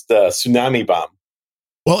next tsunami bomb.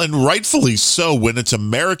 Well, and rightfully so. When it's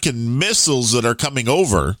American missiles that are coming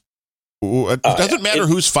over, it doesn't matter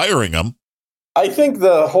who's firing them. I think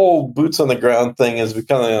the whole boots on the ground thing is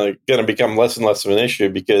going to become less and less of an issue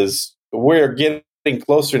because we're getting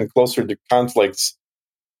closer and closer to conflicts.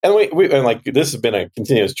 And and like this has been a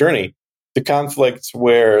continuous journey to conflicts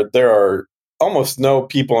where there are almost no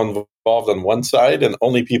people involved on one side and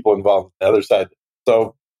only people involved on the other side.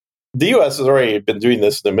 So the U.S. has already been doing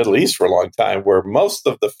this in the Middle East for a long time, where most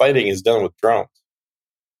of the fighting is done with drones.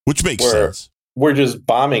 Which makes sense. We're just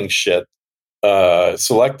bombing shit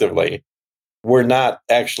selectively. We're not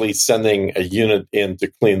actually sending a unit in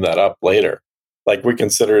to clean that up later. Like we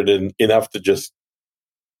consider it enough to just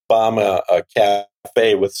bomb a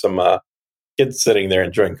cafe with some kids sitting there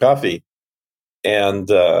enjoying coffee and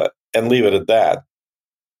leave it at that.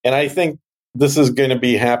 And I think this is going to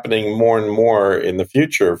be happening more and more in the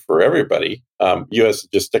future for everybody. U.S. is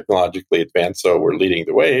just technologically advanced, so we're leading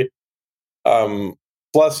the way.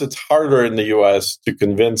 Plus, it's harder in the U.S. to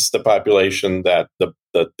convince the population that the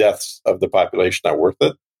deaths of the population are worth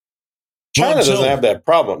it. China doesn't have that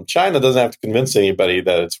problem. China doesn't have to convince anybody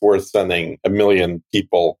that it's worth sending 1 million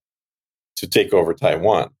people to take over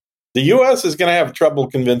Taiwan. The U.S. is going to have trouble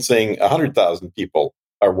convincing 100,000 people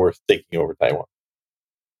are worth taking over Taiwan.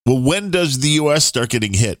 Well, when does the U.S. start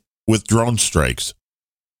getting hit with drone strikes?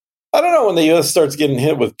 I don't know when the U.S. starts getting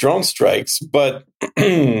hit with drone strikes, but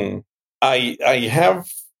I have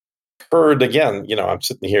heard, again, I'm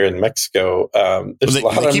sitting here in Mexico. There's a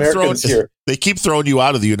lot of Americans here. They keep throwing you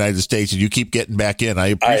out of the United States and you keep getting back in. I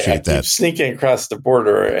appreciate that. Keep sneaking across the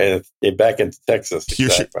border and back into Texas.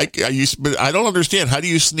 Exactly. I don't understand. How do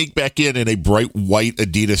you sneak back in a bright white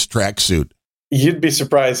Adidas tracksuit? You'd be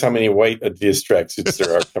surprised how many white Adidas tracksuits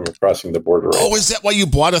there are coming crossing the border. Oh, is that why you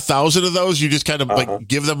bought 1,000 of those? You just kind of like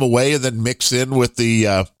give them away and then mix in with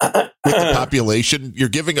the population. You're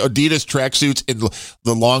giving Adidas tracksuits in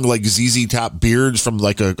the long like ZZ Top beards from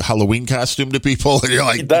like a Halloween costume to people, and you're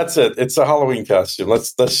like, "That's it. It's a Halloween costume."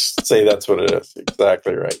 Let's say that's what it is.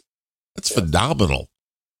 Exactly right. That's phenomenal.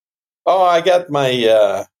 Oh, I got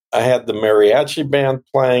my. I had the mariachi band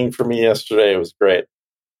playing for me yesterday. It was great.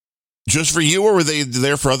 Just for you, or were they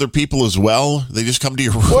there for other people as well? They just come to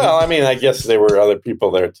your room? Well, I mean, I guess there were other people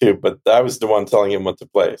there too, but I was the one telling him what to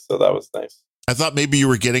play, so that was nice. I thought maybe you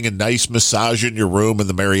were getting a nice massage in your room and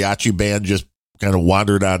the mariachi band just kind of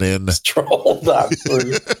wandered on in. Strolled on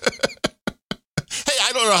through. Hey,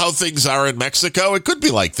 I don't know how things are in Mexico. It could be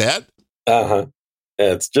like that. Uh-huh.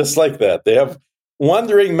 Yeah, it's just like that. They have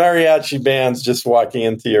wandering mariachi bands just walking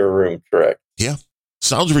into your room, correct? Yeah.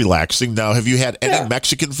 Sounds relaxing. Now, have you had any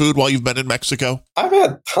Mexican food while you've been in Mexico? I've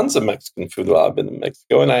had tons of Mexican food while I've been in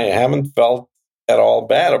Mexico, and I haven't felt at all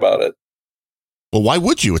bad about it. Well, why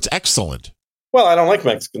would you? It's excellent. Well, I don't like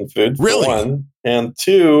Mexican food, really? For one. And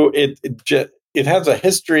two, it has a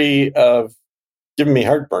history of giving me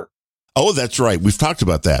heartburn. Oh, that's right. We've talked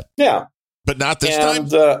about that. Yeah. But not this time?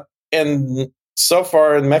 And so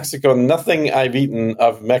far in Mexico, nothing I've eaten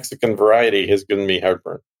of Mexican variety has given me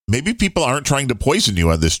heartburn. Maybe people aren't trying to poison you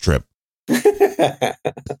on this trip. Maybe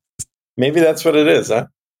that's what it is, huh?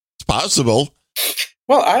 It's possible.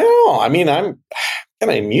 Well, I don't know. I mean, I'm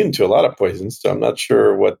kind of immune to a lot of poisons, so I'm not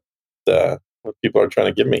sure what people are trying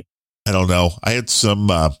to give me. I don't know. I had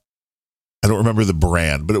some, I don't remember the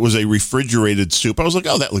brand, but it was a refrigerated soup. I was like,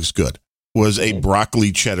 oh, that looks good. It was a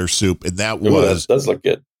broccoli cheddar soup, and that does look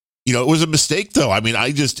good. It was a mistake, though. I mean,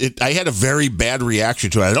 I had a very bad reaction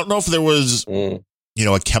to it. I don't know if there was... a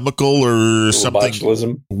chemical or something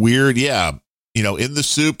botulism. Weird. Yeah. In the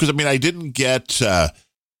soup. Cause I mean, I didn't get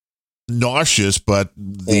nauseous, but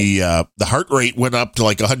the heart rate went up to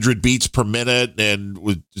like 100 beats per minute and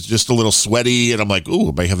was just a little sweaty. And I'm like, ooh,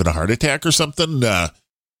 am I having a heart attack or something? But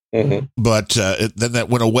then that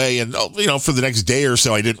went away. And, for the next day or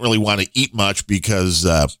so, I didn't really want to eat much because,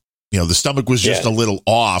 the stomach was just a little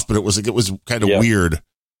off, but it was kind of weird.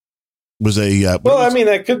 Was a I mean,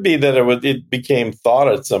 that could be that it became thawed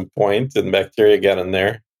at some point and bacteria got in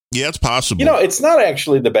there. Yeah, it's possible. It's not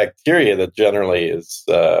actually the bacteria that generally is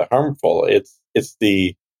harmful. It's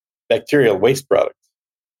the bacterial waste product.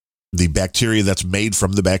 The bacteria that's made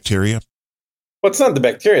from the bacteria? Well, it's not the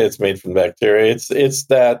bacteria that's made from the bacteria. It's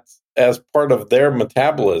that as part of their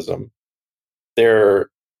metabolism,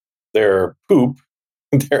 their poop.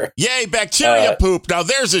 Yay, bacteria poop! Now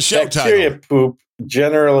there's a show title. Bacteria poop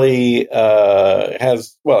generally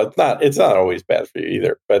has, well, it's not always bad for you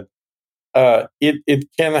either, but it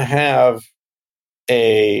can have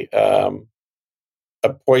a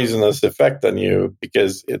poisonous effect on you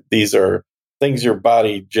because these are things your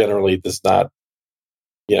body generally does not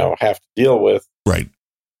have to deal with, right?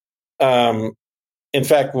 In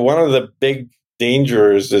fact, one of the big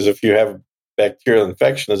dangers is if you have bacterial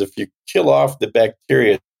infection is if you kill off the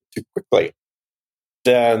bacteria too quickly,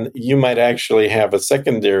 then you might actually have a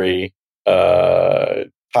secondary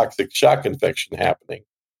toxic shock infection happening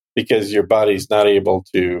because your body's not able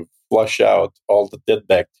to flush out all the dead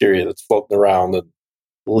bacteria that's floating around and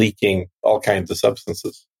leaking all kinds of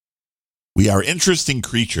substances. We are interesting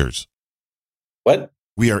creatures. What?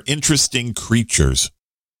 We are interesting creatures.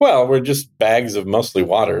 Well, we're just bags of mostly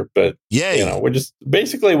water, but Yay. we're just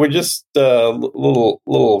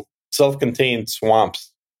little self-contained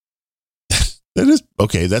swamps. That is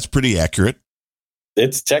okay. That's pretty accurate.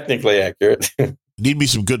 It's technically accurate. Need me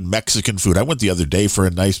some good Mexican food. I went the other day for a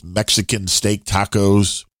nice Mexican steak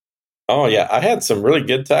tacos. Oh yeah, I had some really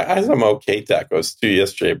good tacos. I had some okay tacos too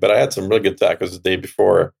yesterday, but I had some really good tacos the day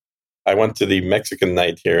before. I went to the Mexican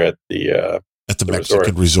night here at the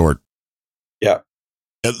Mexican resort. Yeah,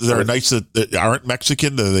 there are nights that aren't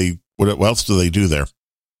Mexican. What else do they do there?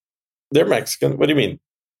 They're Mexican. What do you mean?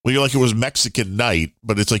 Well, you're like, it was Mexican night,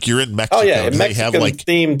 but it's like you're in Mexico. Oh yeah, a Mexican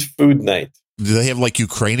themed food night. Do they have like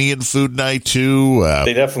Ukrainian food night too?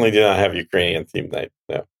 They definitely do not have Ukrainian themed night.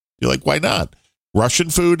 No. You're like, why not? Russian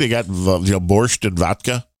food? They got borscht and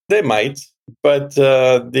vodka. They might, but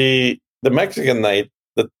the Mexican night,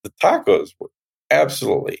 the tacos were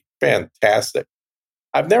absolutely fantastic.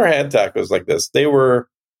 I've never had tacos like this. They were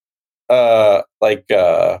like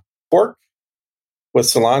pork with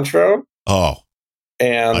cilantro. Oh,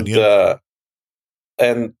 and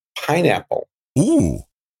pineapple. Ooh.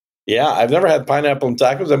 Yeah, I've never had pineapple in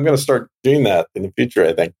tacos. I'm going to start doing that in the future,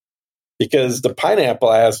 I think, because the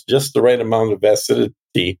pineapple adds just the right amount of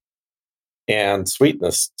acidity and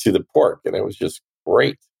sweetness to the pork, and it was just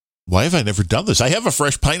great. Why have I never done this? I have a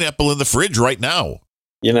fresh pineapple in the fridge right now.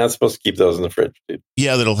 You're not supposed to keep those in the fridge, dude.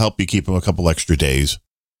 Yeah, that'll help you keep them a couple extra days.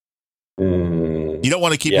 You don't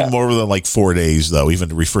want to keep them more than like 4 days, though,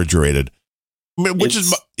 even refrigerated.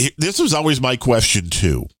 This was always my question,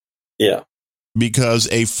 too. Yeah. Because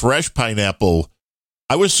a fresh pineapple,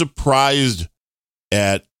 I was surprised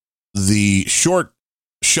at the short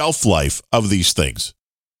shelf life of these things.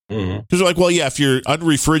 Because they're like, well, yeah, if you're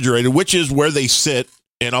unrefrigerated, which is where they sit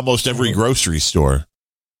in almost every grocery store.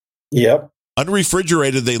 Yep.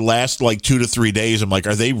 Unrefrigerated, they last like 2 to 3 days. I'm like,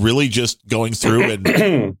 are they really just going through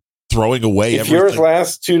and throwing away if everything? Yours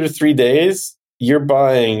lasts 2 to 3 days, you're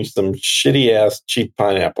buying some shitty ass cheap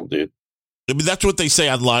pineapple, dude. I mean, that's what they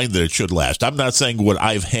say online that it should last. I'm not saying what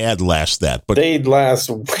I've had lasts that, but they'd last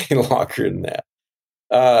way longer than that.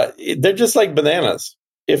 They're just like bananas.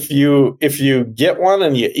 If you get one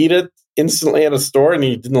and you eat it instantly at a store and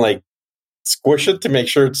you didn't like squish it to make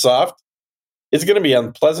sure it's soft, it's going to be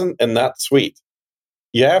unpleasant and not sweet.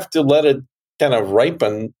 You have to let it kind of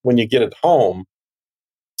ripen when you get it home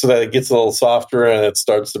so that it gets a little softer and it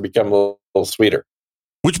starts to become a little sweeter.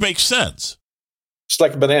 Which makes sense. Just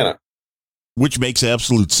like a banana. Which makes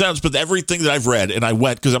absolute sense. But everything that I've read, and I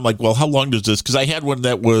went because I'm like, well, how long does this? Because I had one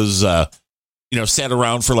that was, sat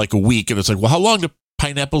around for like a week, and it's like, well, how long do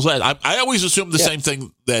pineapples last? I always assume the same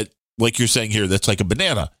thing that, like you're saying here, that's like a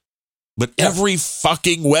banana. But every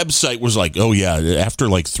fucking website was like, oh yeah, after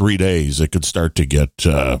like 3 days, it could start to get,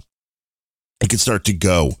 it could start to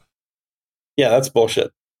go. Yeah, that's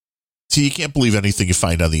bullshit. See, you can't believe anything you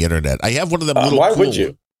find on the internet. I have one of them little. Why would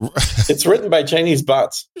you? It's written by Chinese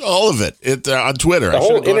bots. All of it. On Twitter. The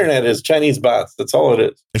whole internet is Chinese bots. That's all it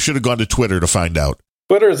is. I should have gone to Twitter to find out.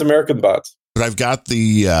 Twitter is American bots. But I've got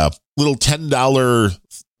the little $10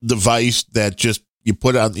 device that just you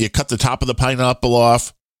cut the top of the pineapple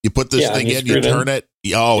off. You put this thing in, you turn it.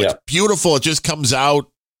 Oh, it's beautiful. It just comes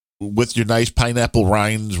out with your nice pineapple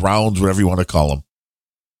rounds, whatever you want to call them.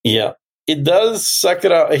 Yeah. It does suck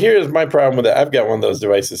it out. Here's my problem with it. I've got one of those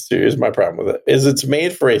devices too. Here's my problem with it. Is it's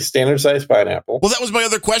made for a standard size pineapple. Well, that was my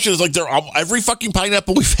other question. Is like every fucking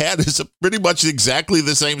pineapple we've had is pretty much exactly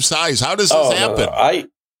the same size. How does this happen? No.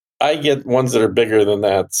 I get ones that are bigger than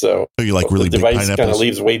that. So you like really the big device pineapples? kind of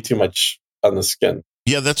leaves way too much on the skin.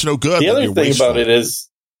 Yeah, that's no good. The other thing about it is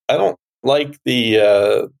I don't like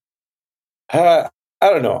the I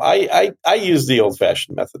don't know. I use the old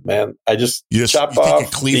fashioned method, man. I just chop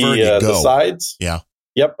off the sides. Yeah.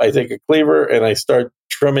 Yep. I take a cleaver and I start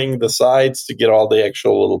trimming the sides to get all the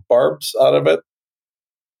actual little barbs out of it.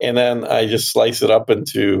 And then I just slice it up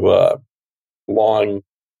into long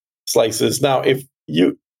slices. Now, if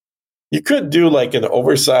you could do like an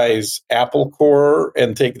oversized apple core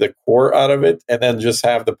and take the core out of it and then just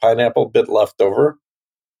have the pineapple bit left over.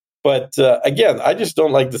 But again, I just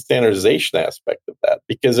don't like the standardization aspect of that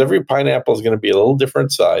because every pineapple is going to be a little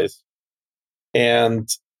different size. And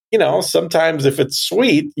sometimes if it's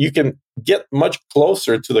sweet, you can get much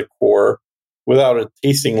closer to the core without it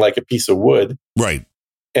tasting like a piece of wood. Right.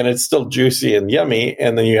 And it's still juicy and yummy.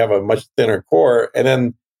 And then you have a much thinner core. And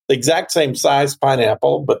then the exact same size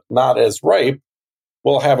pineapple, but not as ripe,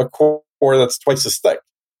 will have a core that's twice as thick.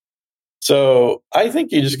 So I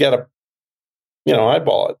think you just got to,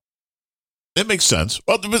 eyeball it. It makes sense.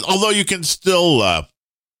 Well, although you can still...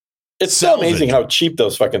 it's so amazing how cheap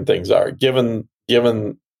those fucking things are, given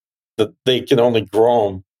that they can only grow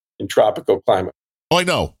them in tropical climate. Oh, I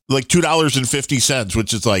know. Like $2.50,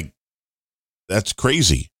 which is like, that's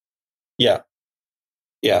crazy. Yeah.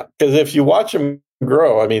 Yeah. Because if you watch them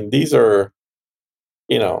grow, I mean, these are,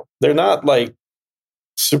 they're not like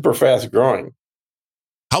super fast growing.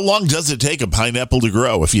 How long does it take a pineapple to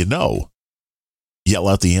grow, if you know? Yell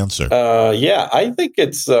out the answer. Yeah, I think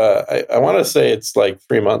it's, I want to say it's like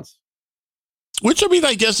 3 months. Which, I mean,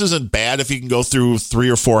 I guess isn't bad if you can go through 3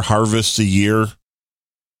 or 4 harvests a year.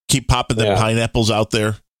 Keep popping the pineapples out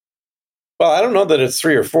there. Well, I don't know that it's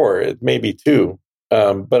 3 or 4. It may be 2.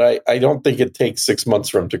 But I don't think it takes 6 months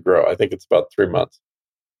for them to grow. I think it's about 3 months.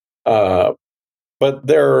 But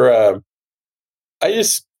they're, I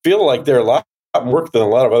just feel like they're a lot more work than a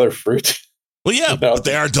lot of other fruit. Well, yeah, but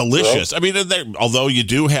they are delicious. I mean, although you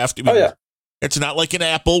do have to, it's not like an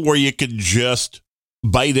apple where you can just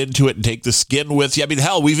bite into it and take the skin with you. I mean,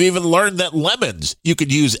 hell, we've even learned that lemons, you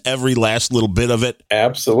could use every last little bit of it.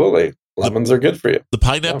 Absolutely. Lemons are good for you. The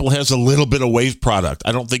pineapple has a little bit of waste product.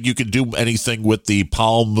 I don't think you can do anything with the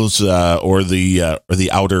palms or the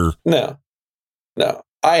outer. No.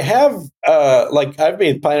 I have I've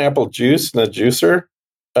made pineapple juice in a juicer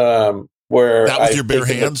where not with your bare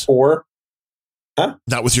hands. Huh?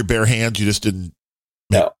 Not with your bare hands. You just didn't.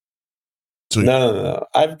 No. No.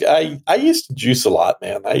 I used to juice a lot,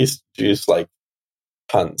 man. I used to juice like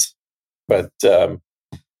tons, but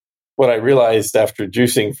what I realized after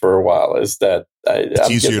juicing for a while is that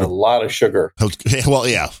I'm getting a lot of sugar. Well,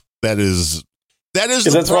 yeah, that is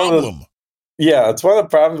the problem. It's one of the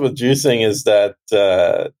problems with juicing is that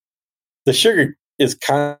the sugar is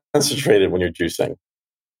concentrated when you're juicing.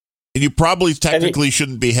 And you probably technically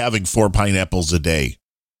shouldn't be having 4 pineapples a day.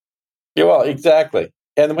 Yeah, well, exactly.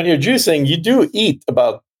 And when you're juicing, you do eat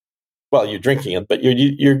you're drinking it, but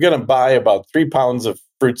you're going to buy about 3 pounds of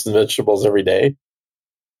fruits and vegetables every day.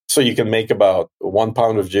 So you can make about 1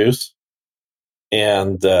 pound of juice.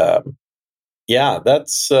 And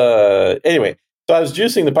that's anyway. So I was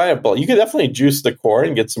juicing the pineapple. You could definitely juice the core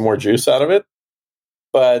and get some more juice out of it,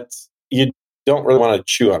 but you don't really want to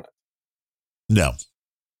chew on it. No,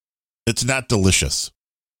 it's not delicious.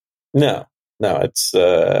 No,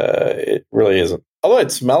 it really isn't. Although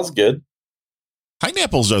it smells good.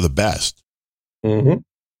 Pineapples are the best. Mm-hmm.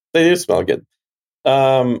 They do smell good.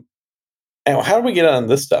 And how do we get on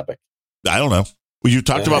this topic? I don't know. Well, you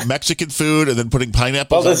talked about Mexican food and then putting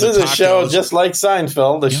pineapples. Well, this is a show just like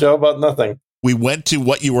Seinfeld, a show about nothing. We went to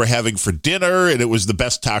what you were having for dinner, and it was the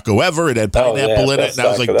best taco ever. It had pineapple in it, and I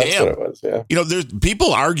was like, "Damn!" That's what it was, there's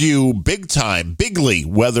people argue bigly,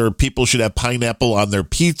 whether people should have pineapple on their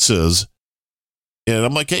pizzas. And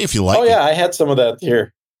I'm like, "Hey, if you like." Oh yeah, I had some of that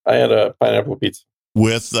here. I had a pineapple pizza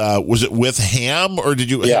with. Was it with ham or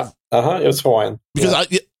did you? Yeah. It was Hawaiian. Because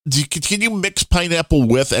can you mix pineapple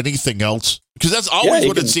with anything else? Because that's always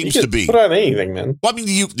what it seems to be. Put on anything, man. Well, I mean,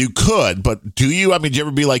 you could, but do you? I mean, do you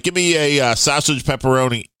ever be like, give me a sausage,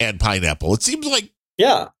 pepperoni, and pineapple? It seems like.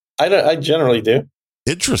 Yeah, I generally do.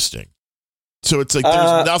 Interesting. So it's like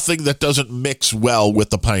there's nothing that doesn't mix well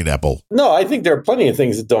with the pineapple. No, I think there are plenty of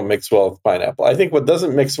things that don't mix well with pineapple. I think what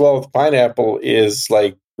doesn't mix well with pineapple is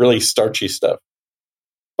like really starchy stuff.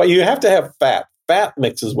 But you have to have fat. Fat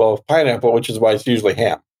mixes well with pineapple, which is why it's usually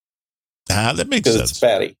ham. That makes sense. Because it's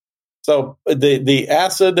fatty. So the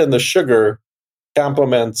acid and the sugar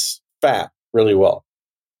complements fat really well.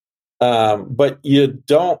 But you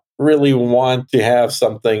don't really want to have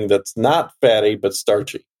something that's not fatty but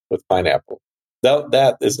starchy with pineapple.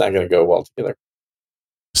 That is not going to go well together.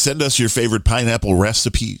 Send us your favorite pineapple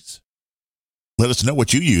recipes. Let us know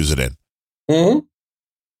what you use it in. Mm-hmm.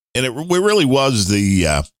 And it really was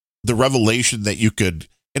the revelation that you could,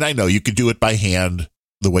 and I know you could do it by hand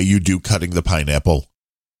the way you do cutting the pineapple.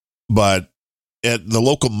 But at the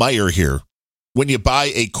local Meijer here, when you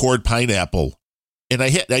buy a cord pineapple, and I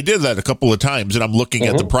did that a couple of times, and I'm looking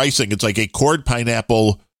at the pricing. It's like a cord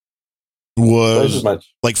pineapple was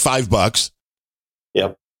like $5.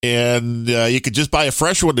 Yep. And you could just buy a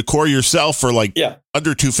fresh one to core yourself for like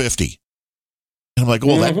under $2.50. And I'm like,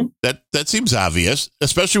 well, that seems obvious,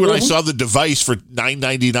 especially when I saw the device for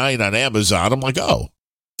 $9.99 on Amazon. I'm like, oh,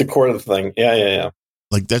 the core of the thing. Yeah.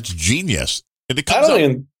 Like that's genius. And it I don't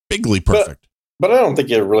even Bigly perfect. But I don't think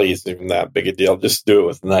it really is even that big a deal. Just do it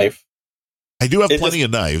with a knife. I do have plenty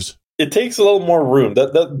of knives. It takes a little more room.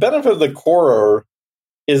 The benefit of the Corer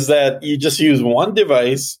is that you just use one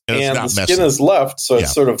device and the skin is left, so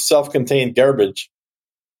it's sort of self-contained garbage.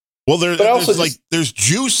 Well, there's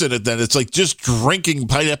juice in it. Then it's like just drinking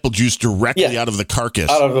pineapple juice directly out of the carcass,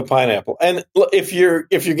 out of the pineapple. And if you're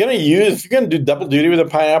going to do double duty with a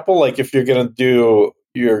pineapple, like if you're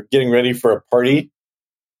getting ready for a party,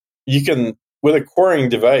 you can, with a coring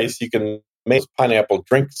device, you can make pineapple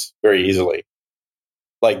drinks very easily.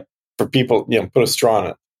 Like for people, put a straw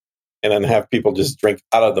in it, and then have people just drink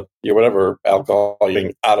out of whatever alcohol you're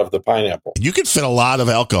drinking out of the pineapple. You can fit a lot of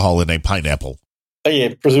alcohol in a pineapple.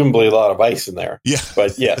 Yeah, presumably a lot of ice in there. Yeah,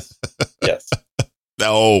 but yes.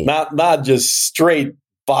 No, not just straight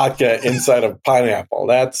vodka inside of pineapple.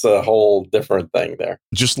 That's a whole different thing there.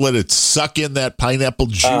 Just let it suck in that pineapple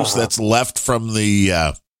juice that's left from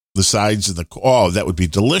the sides and that would be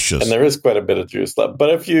delicious. And there is quite a bit of juice left.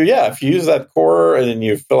 But if you use that core and then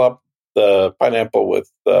you fill up the pineapple with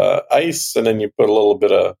ice and then you put a little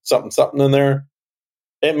bit of something in there,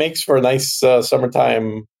 it makes for a nice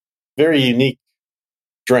summertime, very unique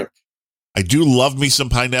drink. I do love me some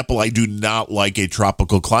pineapple. I do not like a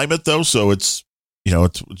tropical climate though, so it's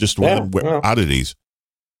just one of the oddities.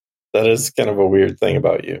 That is kind of a weird thing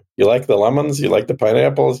about you. You like the lemons, you like the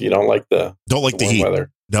pineapples, you don't like the heat.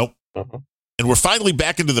 Weather. Nope. Uh-huh. And we're finally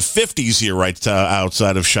back into the 50s here, right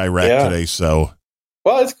outside of Chirac today. So,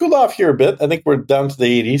 well, it's cooled off here a bit. I think we're down to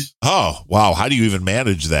the 80s. Oh wow! How do you even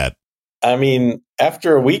manage that? I mean,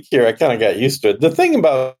 after a week here, I kind of got used to it. The thing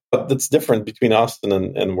that's different between Austin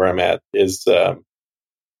and where I'm at is the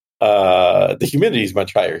humidity is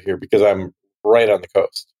much higher here because I'm right on the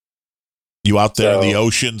coast. You out there in the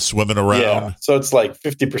ocean swimming around? Yeah, so it's like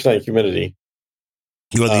 50% humidity.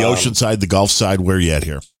 You on the ocean side, the Gulf side? Where are you at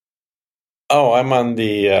here? Oh, I'm on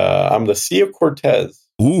the Sea of Cortez.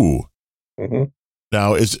 Ooh. Mm-hmm.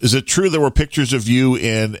 Now, is it true there were pictures of you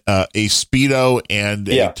in a Speedo and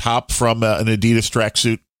a top from an Adidas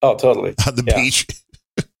tracksuit? Oh, totally. On the beach?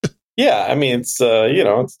 Yeah, I mean, it's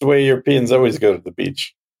it's the way Europeans always go to the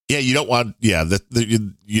beach. Yeah, you don't want,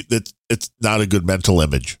 it's not a good mental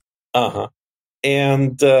image. Uh-huh.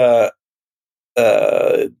 And the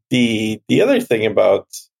other thing about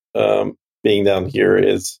being down here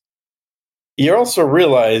is you also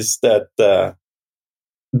realize that the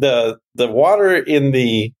water in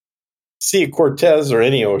the Sea of Cortez or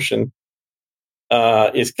any ocean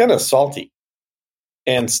is kind of salty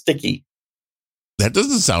and sticky. That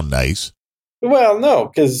doesn't sound nice. Well, no,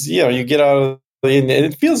 because you get out and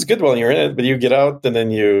it feels good while you're in it, but you get out and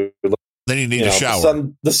then you need a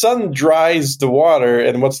shower. The sun dries the water,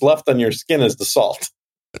 and what's left on your skin is the salt.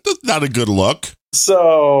 That's not a good look.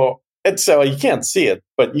 So you can't see it,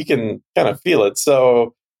 but you can kind of feel it.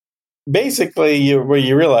 So basically, you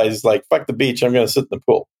realize, like, fuck the beach, I'm going to sit in the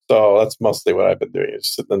pool. So that's mostly what I've been doing,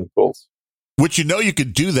 is sitting in the pools. Which you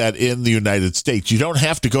could do that in the United States. You don't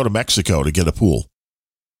have to go to Mexico to get a pool.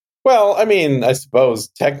 Well, I mean, I suppose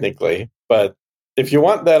technically, but if you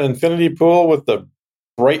want that infinity pool with the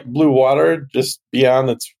bright blue water just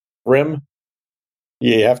beyond its rim,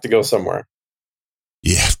 you have to go somewhere.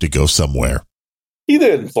 You have to go somewhere.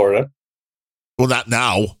 Either in Florida. Well, not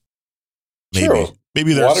now. Maybe. Sure.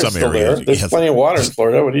 Maybe there's some areas. There's plenty of water in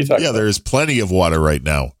Florida. What are you talking about? Yeah, there's plenty of water right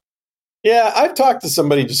now. Yeah, I've talked to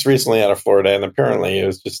somebody just recently out of Florida, and apparently it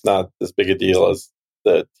was just not as big a deal as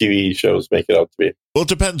the TV shows make it out to be. Well, it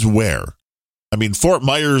depends where. I mean, Fort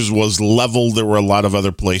Myers was leveled. There were a lot of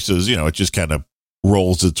other places. It just kind of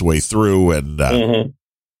rolls its way through. And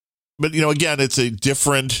But, again, it's a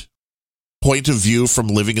different point of view from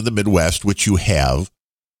living in the Midwest, which you have.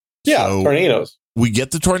 Yeah, so tornadoes. We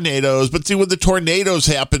get the tornadoes, but see, when the tornadoes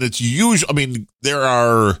happen, it's usually, there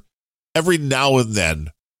are every now and then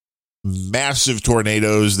massive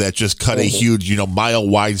tornadoes that just cut a huge, mile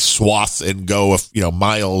wide swath and go,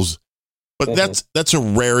 miles. But that's a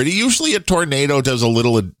rarity. Usually a tornado does a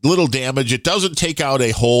little damage. It doesn't take out a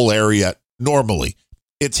whole area normally.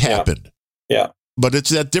 It's happened. Yeah. But it's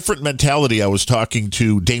that different mentality. I was talking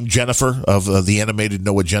to Dame Jennifer of the animated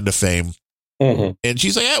No Agenda fame. And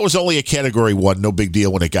she's like, it was only a category 1, no big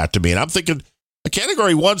deal when it got to me. And I'm thinking a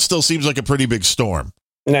category 1 still seems like a pretty big storm.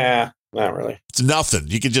 Nah, not really. It's nothing.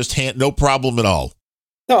 You can just no problem at all.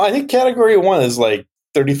 No, I think category 1 is like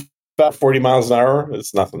 35, 40 miles an hour.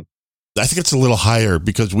 It's nothing. I think it's a little higher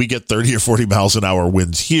because we get 30 or 40 miles an hour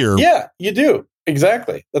winds here. Yeah, you do.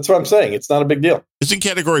 Exactly. That's what I'm saying. It's not a big deal. Isn't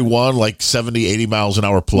category 1 like 70, 80 miles an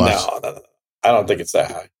hour plus? No. I don't think it's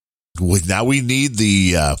that high. Now we need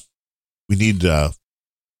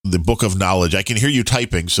the book of knowledge. I can hear you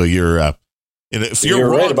typing, so you're. And if you're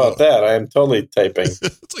wrong, right about that. I am totally typing.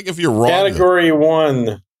 It's like if you're wrong. Category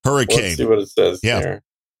 1 hurricane. Let's see what it says. Yeah. There.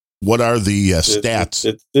 What are the stats?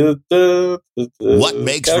 What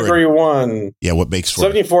makes category 1? Yeah, what makes for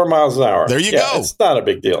 74 miles an hour. There you go. It's not a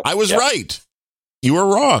big deal. I was right. You were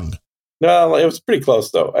wrong. No, it was pretty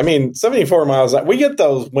close though. I mean, 74 miles. We get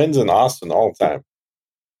those winds in Austin all the time.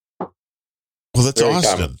 Well, that's Very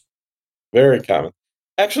Austin. common. Very common.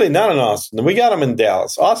 Actually, not in Austin. We got them in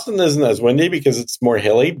Dallas. Austin isn't as windy because it's more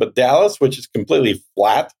hilly, but Dallas, which is completely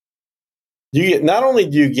flat, you get not only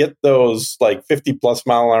do you get those like 50 plus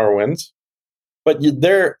mile an hour winds, but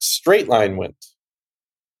they're straight line winds,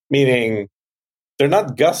 meaning they're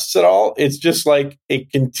not gusts at all. It's just like a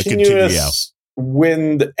continuous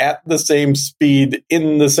wind at the same speed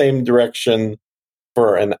in the same direction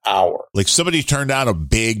for an hour. Like somebody turned on a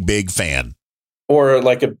big fan. Or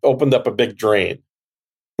like it opened up a big drain.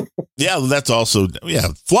 Yeah, that's also,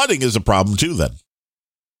 flooding is a problem too then.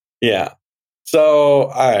 Yeah. So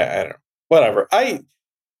I don't know. Whatever. I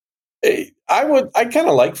kind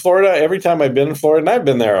of like Florida every time I've been in Florida, and I've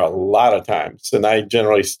been there a lot of times, and I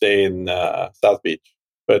generally stay in South Beach.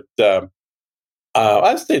 But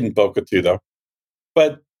I've stayed in Boca too, though.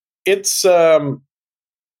 But it's I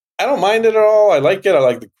don't mind it at all. I like it. I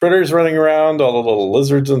like the critters running around, all the little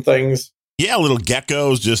lizards and things. Yeah, little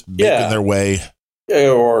geckos just making their way.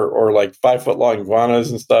 Or like 5 foot long iguanas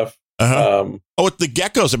and stuff. Uh-huh. With the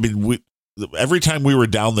geckos, I mean, every time we were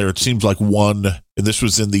down there, it seems like one, and this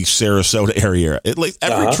was in the Sarasota area.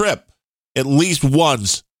 Every trip, at least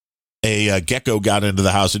once, a gecko got into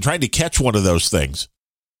the house and trying to catch one of those things.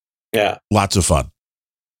 Yeah. Lots of fun.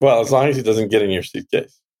 Well, as long as he doesn't get in your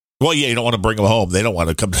suitcase. Well, yeah, you don't want to bring them home. They don't want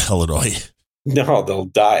to come to Illinois. No, they'll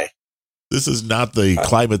die. This is not the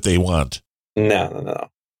climate they want. No.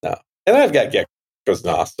 And I've got geckos in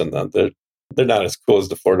Austin. They're not as cool as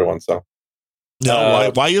the Florida ones, though.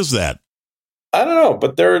 No, why is that? I don't know,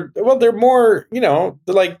 but they're more, they're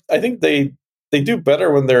like, I think they do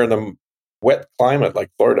better when they're in a wet climate like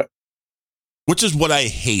Florida. Which is what I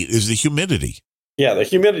hate, is the humidity. Yeah, the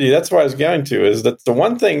humidity. That's what I was going to, is that the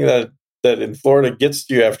one thing that in Florida gets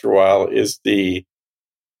to you after a while is it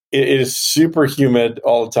is super humid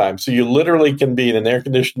all the time. So you literally can be in an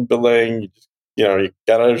air-conditioned building, you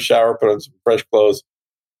got out of the shower, put on some fresh clothes.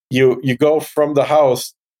 You go from the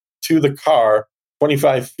house to the car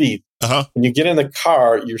 25 feet. Uh-huh. When you get in the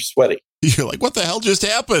car, you're sweaty. You're like, what the hell just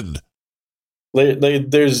happened?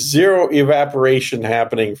 There's zero evaporation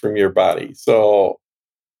happening from your body. So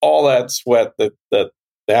all that sweat that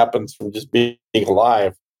happens from just being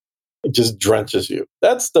alive, it just drenches you.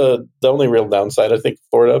 That's the only real downside, I think, of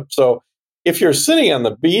Florida. So if you're sitting on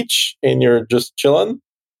the beach and you're just chilling,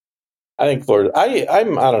 I think Florida. I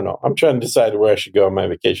don't know. I'm trying to decide where I should go on my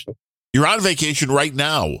vacation. You're on vacation right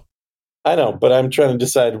now. I know, but I'm trying to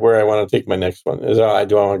decide where I want to take my next one. Do I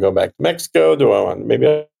want to go back to Mexico? Maybe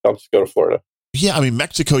I'll just go to Florida? Yeah, I mean,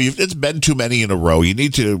 Mexico, it's been too many in a row. You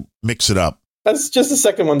need to mix it up. That's just the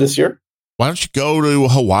second one this year. Why don't you go to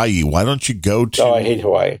Hawaii? Why don't you go to... Oh, I hate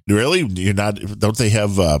Hawaii. Really? You're not... Don't they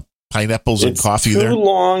have pineapples and coffee there? It's too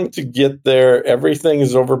long to get there. Everything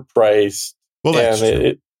is overpriced. Well, that's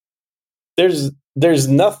true. There's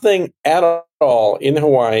nothing at all in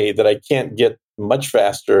Hawaii that I can't get much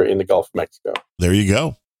faster in the Gulf of Mexico. There you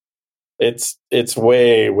go. It's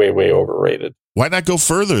way, way, way overrated. Why not go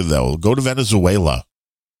further, though? Go to Venezuela.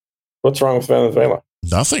 What's wrong with Venezuela?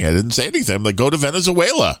 Nothing. I didn't say anything. I'm like, go to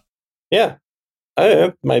Venezuela. Yeah.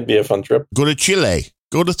 It might be a fun trip. Go to Chile.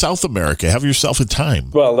 Go to South America. Have yourself a time.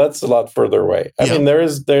 Well, that's a lot further away. I mean, there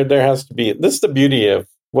has to be... This is the beauty of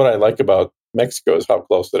what I like about Mexico is how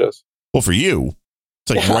close it is. Well, for you,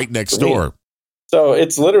 it's like right next door. Me. So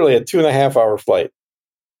it's literally a 2.5-hour flight.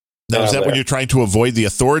 Now, is that when you're trying to avoid the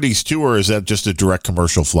authorities too, or is that just a direct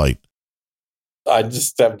commercial flight? I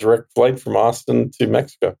just have direct flight from Austin to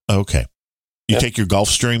Mexico. Okay. You take your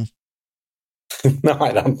Gulfstream? No,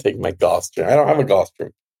 I don't take my Gulfstream. I don't have a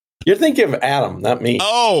Gulfstream. You're thinking of Adam, not me.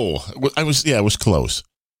 Oh, I was close.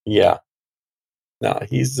 Yeah. No,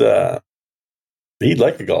 he'd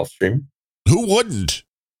like a Gulfstream. Who wouldn't?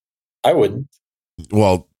 I wouldn't.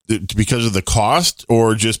 Well, because of the cost,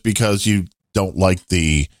 or just because you don't like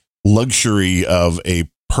the luxury of a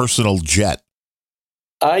personal jet?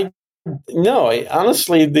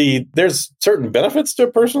 Honestly, there's certain benefits to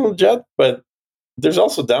a personal jet, but there's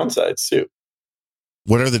also downsides too.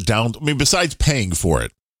 What are the besides paying for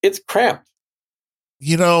it? It's cramped.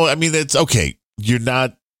 I mean, it's okay. You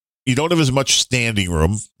don't have as much standing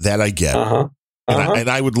room, that I get. And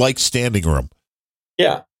I would like standing room.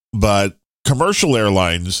 Yeah. But commercial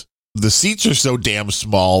airlines, the seats are so damn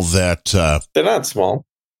small that They're not small.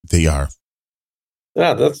 they are. They're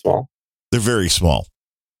not that small. They're very small.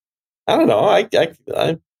 I don't know. I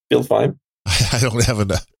feel fine. I don't have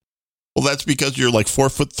enough. Well, that's because you're like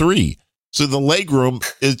 4'3". So the leg room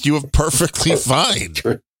is you have perfectly fine.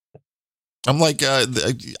 True. I'm like, I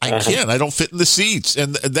can't. I don't fit in the seats.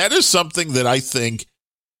 And that is something that I think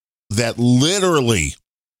that literally,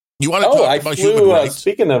 you want to talk about human rights?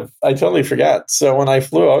 Speaking of, I totally forgot. So when I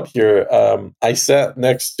flew out here, I sat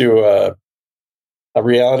next to a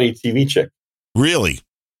reality TV chick. Really?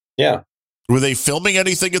 Yeah. Were they filming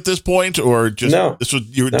anything at this point, or just this was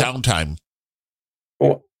your downtime?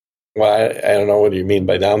 Well, I don't know. What do you mean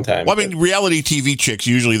by downtime? Well, I mean, reality TV chicks,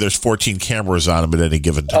 usually there's 14 cameras on them at any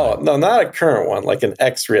given time. Oh, no, not a current one, like an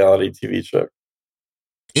ex-reality TV chick.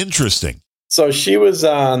 Interesting. So she was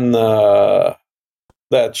on that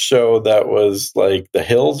show that was like The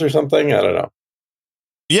Hills or something. I don't know.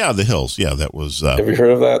 Yeah, The Hills. Yeah, that was. Have you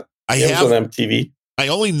heard of that? It was on MTV. I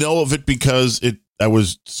only know of it because I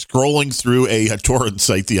was scrolling through a torrent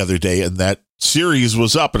site the other day, and that series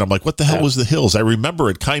was up, and I'm like, what the hell was The Hills? I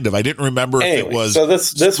remember it kind of. I didn't remember if it was. So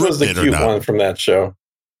this was the cute one from that show.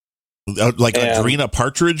 Like Adrena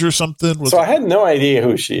Partridge or something? So I had no idea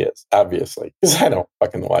who she is, obviously, because I don't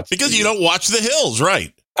fucking watch Because TV. You don't watch The Hills,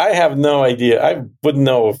 right? I have no idea. I wouldn't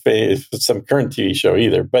know if it's some current TV show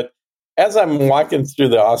either. But as I'm walking through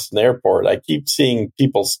the Austin airport, I keep seeing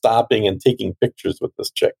people stopping and taking pictures with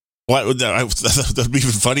this chick. Well, that'd be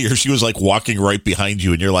even funnier. She was like walking right behind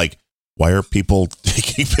you, and you're like, why are people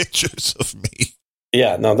taking pictures of me?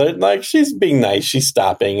 Yeah, no, they're like, she's being nice. She's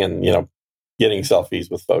stopping and, getting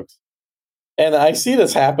selfies with folks. And I see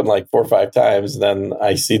this happen like 4 or 5 times. And then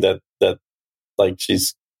I see that like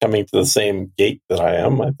she's coming to the same gate that I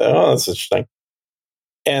am. I thought, oh, that's interesting.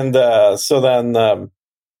 And so then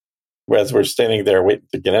as we're standing there waiting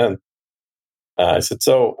to get in, I said,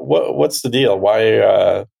 so what's the deal? Why,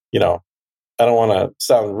 I don't want to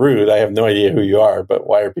sound rude. I have no idea who you are, but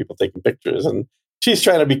why are people taking pictures? And she's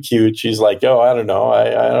trying to be cute. She's like, oh, I don't know. I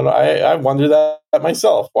don't know. I wonder that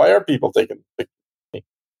myself. Why are people taking pictures of me?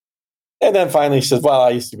 And then finally she says, well,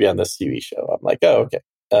 I used to be on this TV show. I'm like, oh, okay.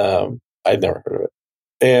 I'd never heard of it.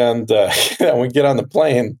 And we get on the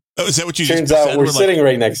plane. Oh, is that what you turns just out said? we're sitting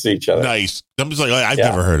right next to each other. Nice. I'm just like, I've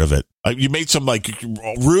never heard of it. You made some like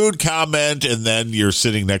rude comment, and then you're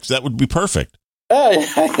sitting next. That would be perfect.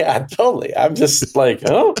 Yeah, totally. I'm just like,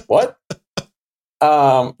 oh, what?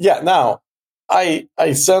 Now I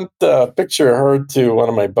sent a picture of her to one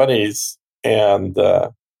of my buddies, and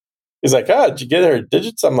he's like, oh, did you get her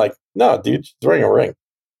digits? I'm like, no, dude, she's wearing a ring. I'm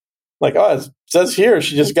like, oh, it says here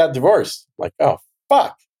she just got divorced. I'm like, oh,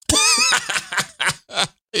 fuck.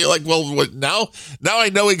 You're like, well, what, now I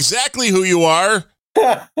know exactly who you are.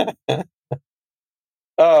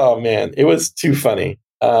 Oh, man, it was too funny.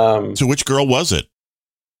 So which girl was it?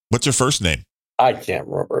 What's her first name? I can't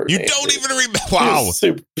remember her name. Don't even remember? Wow.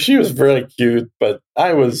 She was really cute, but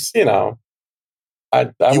I was,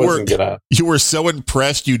 I wasn't gonna. You were so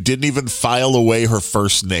impressed you didn't even file away her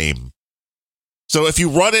first name. So if you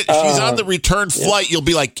run it, she's on the return flight, you'll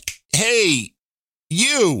be like, hey,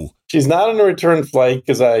 you. She's not on a return flight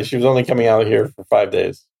because she was only coming out here for 5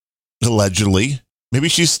 days. Allegedly. Maybe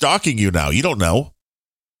she's stalking you now. You don't know.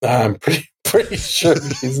 I'm pretty sure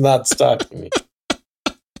she's not stalking me.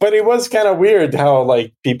 But it was kind of weird how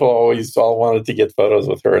like people always all wanted to get photos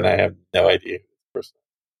with her, and I have no idea who this person is.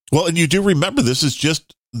 Well, and you do remember this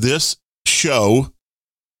show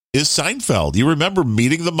is Seinfeld. You remember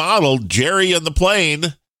meeting the model, Jerry on the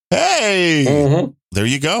plane. Hey, There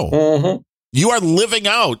you go. Mm-hmm. You are living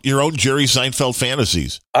out your own Jerry Seinfeld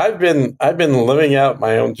fantasies. I've been living out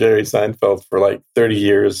my own Jerry Seinfeld for like 30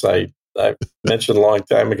 years. I mentioned a long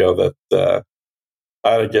time ago that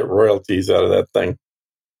I ought to get royalties out of that thing.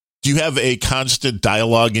 Do you have a constant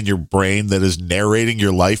dialogue in your brain that is narrating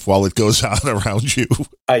your life while it goes on around you?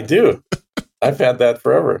 I do. I've had that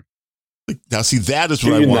forever. Now, see, that is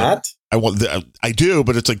what I want. Not? I do,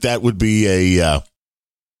 but it's like that would be a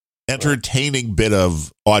entertaining bit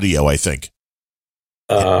of audio, I think.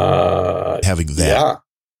 Having that,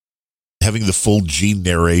 having the full Gene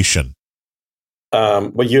narration.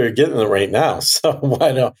 Well, you're getting it right now, so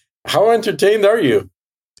why not? How entertained are you?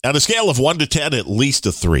 On a scale of 1 to 10, at least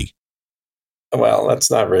a 3. Well, that's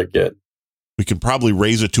not very good. We can probably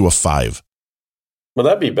raise it to a 5. Well,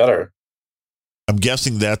 that'd be better. I'm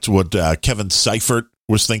guessing that's what Kevin Seifert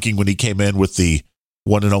was thinking when he came in with the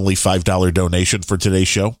one and only $5 donation for today's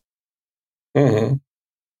show. Mm-hmm.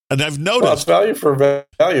 And I've noticed... Well, it's value for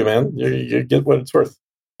value, man. You get what it's worth.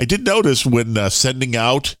 I did notice when sending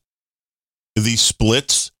out the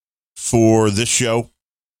splits for this show,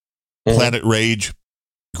 Planet Rage,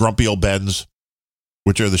 Grumpy Old Bens,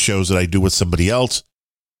 which are the shows that I do with somebody else.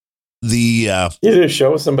 You do a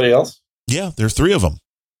show with somebody else? Yeah, there are 3 of them.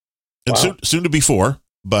 And soon to be 4,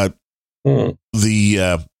 but this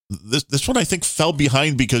one I think fell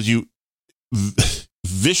behind because you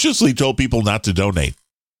viciously told people not to donate.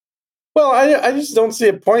 Well, I just don't see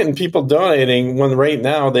a point in people donating when right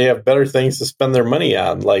now they have better things to spend their money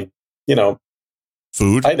on, like,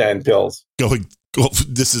 food, iodine pills.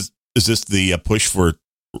 Is this the push for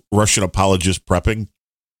Russian apologist prepping?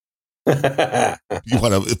 You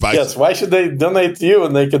want to buy? Yes. Why should they donate to you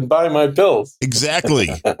when they can buy my pills? Exactly.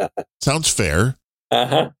 Sounds fair.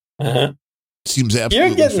 Seems absolutely fair.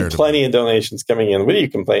 You're getting plenty of donations coming in. What are you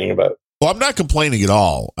complaining about? Well, I'm not complaining at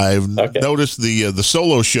all. I've noticed the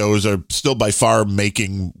solo shows are still by far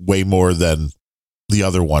making way more than the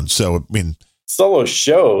other ones. So, I mean, solo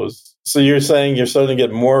shows. So you're saying you're starting to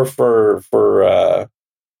get more for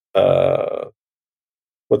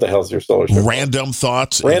what the hell's your solo show? Random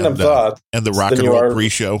Thoughts. Random Thoughts. And the Rock and Roll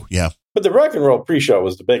Pre-Show. Yeah. But the Rock and Roll Pre-Show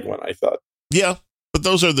was the big one, I thought. Yeah. But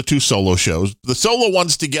those are the 2 solo shows. The solo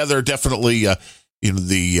ones together are definitely,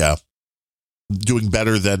 doing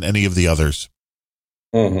better than any of the others.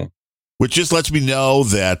 Which just lets me know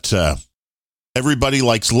that everybody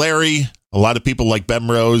likes Larry. A lot of people like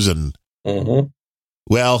Bemrose, and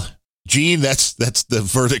well, Gene, that's the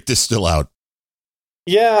verdict is still out.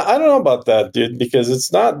 Yeah, I don't know about that, dude, because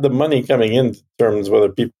it's not the money coming in determines whether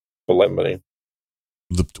people like money.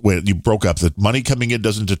 Wait, you broke up. The money coming in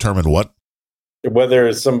doesn't determine what?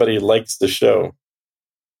 Whether somebody likes the show.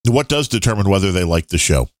 What does determine whether they like the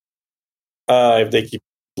show? If they keep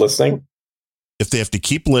listening. If they have to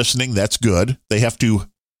keep listening, that's good. They have to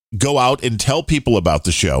go out and tell people about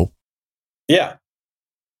the show. Yeah.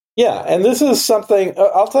 Yeah, and this is something,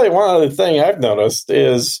 I'll tell you one other thing I've noticed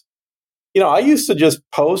is, I used to just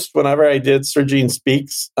post whenever I did Sir Gene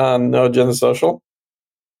Speaks on No Agenda Social.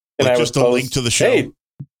 And like just a link to the show. Hey,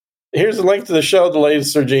 here's a link to the show. The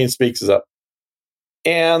latest Sir Gene Speaks is up.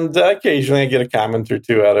 And occasionally I get a comment or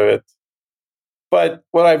 2 out of it. But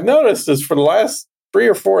what I've noticed is for the last 3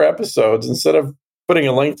 or 4 episodes, instead of putting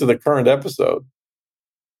a link to the current episode,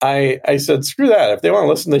 I said, screw that. If they want to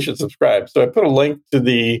listen, they should subscribe. So I put a link to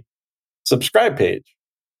the subscribe page.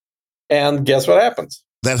 And guess what happens?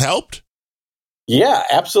 That helped? Yeah,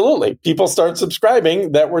 absolutely. People start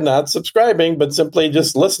subscribing that were not subscribing, but simply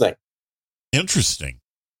just listening. Interesting.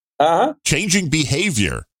 Changing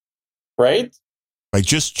behavior. Right? By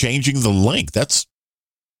just changing the link. That's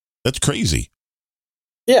crazy.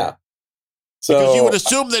 Yeah. So because you would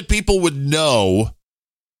assume that people would know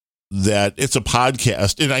that it's a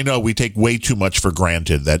podcast. And I know we take way too much for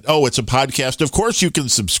granted that, it's a podcast. Of course you can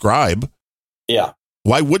subscribe. Yeah.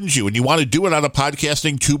 Why wouldn't you? And you want to do it on a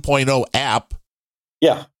Podcasting 2.0 app.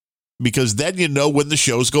 Yeah. Because then you know when the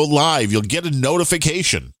shows go live. You'll get a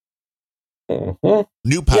notification.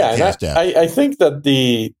 New podcast app. I think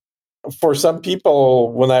that for some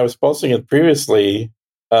people, when I was posting it previously,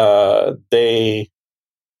 they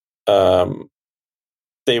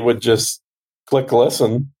would just click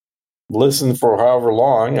listen for however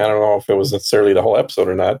long. I don't know if it was necessarily the whole episode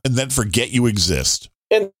or not. And then forget you exist.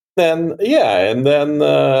 And then,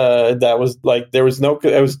 that was like, it was no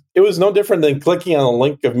different than clicking on a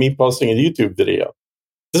link of me posting a YouTube video.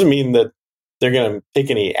 Doesn't mean that they're going to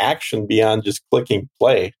take any action beyond just clicking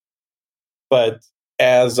play. But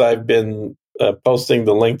as I've been posting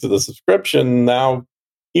the link to the subscription now,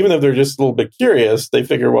 even if they're just a little bit curious, they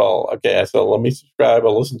figure, well, okay, so let me subscribe.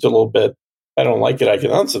 I'll listen to a little bit. If I don't like it, I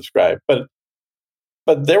can unsubscribe. But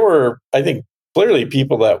there were, I think, clearly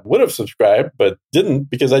people that would have subscribed, but didn't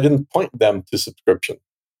because I didn't point them to subscription.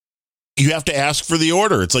 You have to ask for the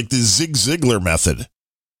order. It's like the Zig Ziglar method.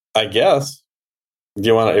 I guess.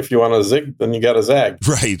 If you want to zig, then you got to zag.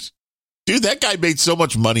 Right. Dude, that guy made so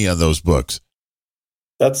much money on those books.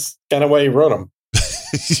 That's kind of why he wrote them.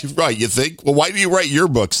 Right, you think? Well, why do you write your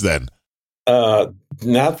books then?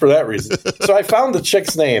 Not for that reason. So I found the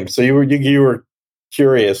chick's name. So you were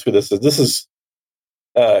curious who this is. This is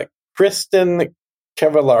Kristen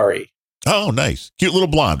Cavallari. Oh, nice. Cute little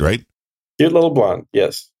blonde, right? Cute little blonde,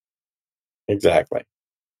 yes. Exactly.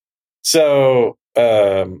 So, she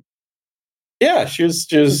was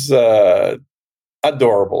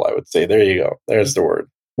adorable, I would say. There you go. There's the word.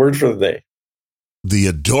 Word for the day. The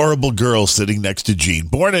adorable girl sitting next to Gene,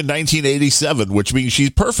 born in 1987, which means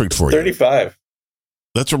she's perfect for you. 35.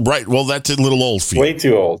 That's right. Well, that's a little old for you. Way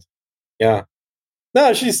too old. Yeah.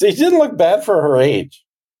 No, she didn't look bad for her age.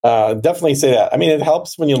 Definitely say that. I mean, it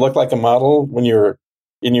helps when you look like a model when you're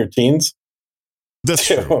in your teens. That's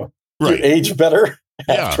true. Right. You age better.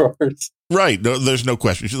 afterwards. Right. No, there's no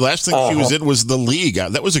question. The last thing she was in was The League.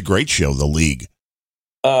 That was a great show, The League.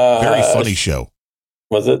 Very funny show.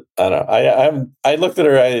 Was it? I don't know. I looked at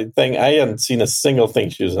her. I hadn't seen a single thing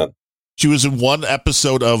she was in. She was in one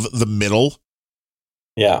episode of The Middle.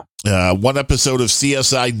 Yeah. One episode of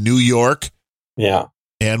CSI New York. Yeah.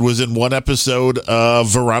 And was in one episode of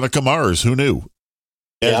Veronica Mars. Who knew?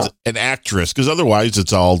 As an actress, because otherwise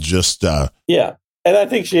it's all just... yeah. And I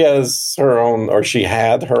think she has her own, or she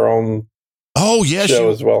had her own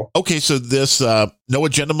show as well. Okay, so this No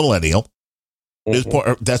Agenda Millennial is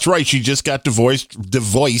that's right. She just got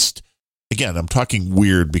divorced. Again, I'm talking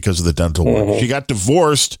weird because of the dental work. She got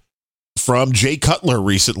divorced from Jay Cutler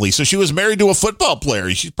recently. So she was married to a football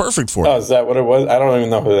player. She's perfect for it. Oh, is that what it was? I don't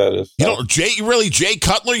even know who that is. You don't Jay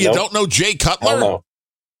Cutler? You don't know Jay Cutler? No.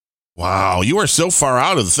 Wow, you are so far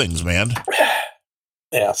out of things, man.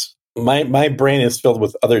 Yes. My brain is filled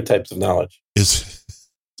with other types of knowledge. Is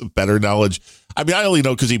better knowledge. I mean, I only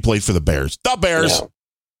know because he played for the Bears. The Bears. Yeah.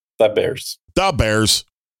 The Bears. The Bears.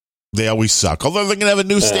 They always suck. Although they're going to have a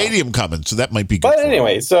new stadium coming, so that might be good. But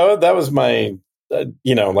anyway, so that was my,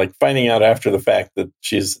 like finding out after the fact that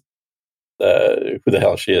she's who the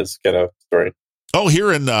hell she is kind of story. Oh,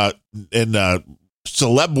 here in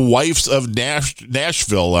Celeb Wives of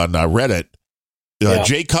Nashville on Reddit,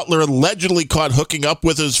 Jay Cutler allegedly caught hooking up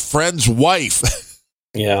with his friend's wife.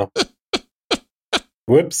 Yeah.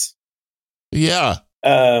 Whoops. Yeah.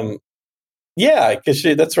 Yeah, because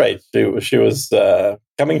that's right. She was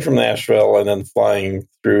coming from Nashville and then flying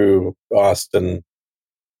through Austin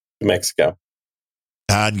to Mexico.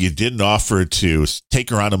 And you didn't offer to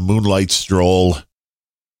take her on a moonlight stroll.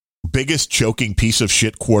 Biggest choking piece of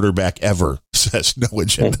shit quarterback ever, says No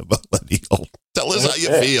Agenda Millennial. Tell us how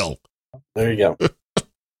you feel. There you go.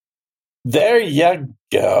 There you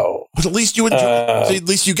go. But at least you enjoy. At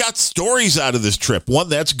least you got stories out of this trip. One,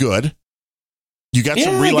 that's good. You got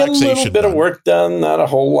some relaxation. I got a little bit of work done, not a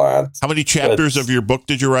whole lot. How many chapters of your book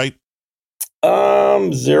did you write?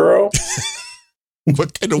 0.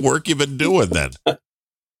 What kind of work you been doing then?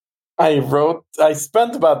 I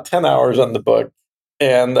spent about 10 hours on the book,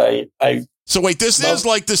 and I So wait, this is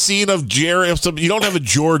like the scene of Jerry. You don't have a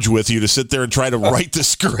George with you to sit there and try to write the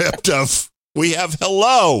script of, we have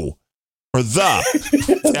hello or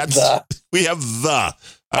the. That's we have the.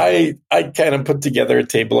 I kind of put together a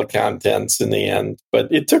table of contents in the end,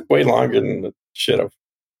 but it took way longer than it should have.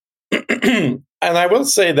 And I will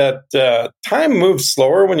say that time moves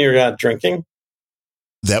slower when you're not drinking.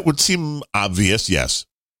 That would seem obvious, yes.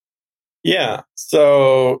 Yeah.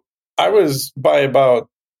 So I was by about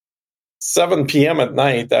 7 p.m. at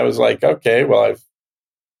night. I was like, okay, well,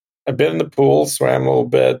 I've been in the pool, swam a little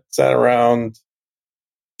bit, sat around,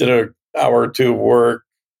 did an hour or two of work,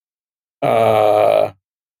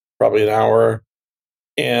 probably an hour,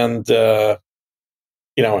 and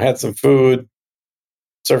had some food,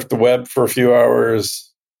 surfed the web for a few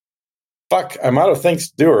hours. Fuck, I'm out of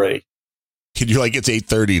things to do already. You're like, it's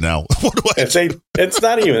 8:30 now. What do I do? It's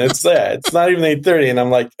not even. It's that. It's not even 8:30, and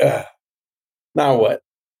I'm like, now what?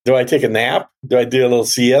 Do I take a nap? Do I do a little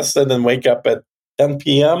siesta and then wake up at 10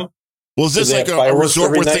 p.m.? Well, is this like a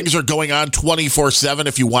resort where things are going on 24/7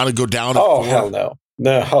 if you want to go down? Oh, hell no.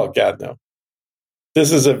 No, oh, God, no.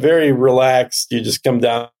 This is a very relaxed, you just come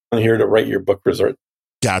down here to write your book resort.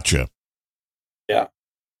 Gotcha. Yeah.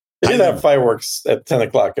 They did have fireworks at 10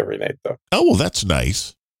 o'clock every night, though. Oh, well, that's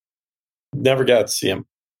nice. Never got to see them.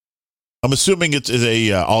 I'm assuming it's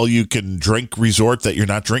a all-you-can-drink resort that you're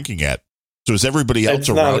not drinking at. So is everybody else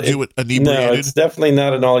around you inebriated? No, it's definitely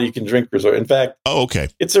not an all-you-can-drink resort. In fact, okay,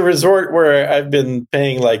 it's a resort where I've been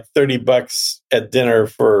paying like $30 at dinner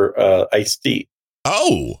for iced tea.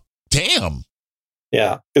 Oh, damn!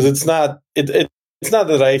 Yeah, because it's not not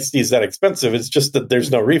that iced tea is that expensive. It's just that there's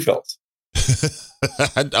no refills.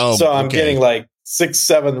 So I'm getting like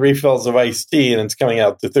 6-7 refills of iced tea, and it's coming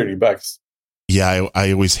out to $30. Yeah,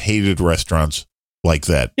 I always hated restaurants like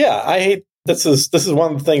that. Yeah, I hate. This is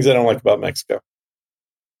one of the things I don't like about Mexico.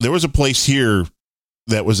 There was a place here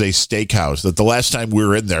that was a steakhouse that the last time we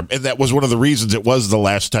were in there, and that was one of the reasons it was the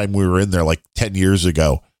last time we were in there like 10 years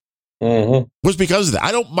ago, was because of that.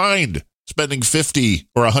 I don't mind spending $50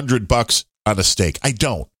 or $100 on a steak. I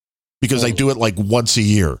don't, because I do it like once a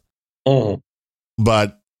year.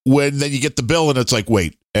 But when then you get the bill and it's like,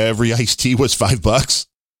 wait, every iced tea was $5?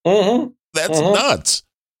 That's nuts.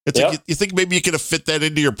 It's like, you think maybe you could have fit that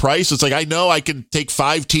into your price? It's like, I know I can take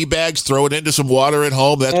 5 tea bags, throw it into some water at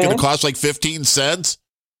home. That's going to cost like 15 cents.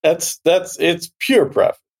 It's pure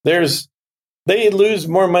profit. They lose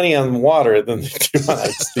more money on water than they do on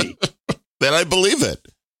iced tea. Then I believe it.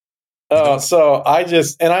 So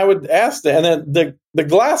I would ask them, and then the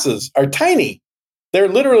glasses are tiny. They're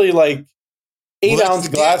literally like 8-ounce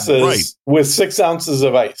glasses with 6 ounces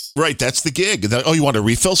of ice. Right. That's the gig. Oh, you want a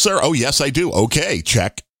refill, sir? Oh, yes, I do. Okay.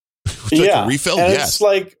 Check. A refill? And yes. It's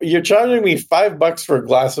like you're charging me $5 for a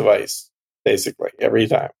glass of ice, basically, every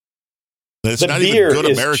time. It's the not beer even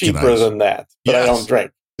good is American cheaper ice. than that, but I don't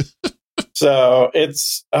drink. So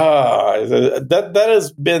it's that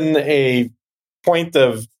has been a point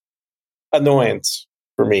of annoyance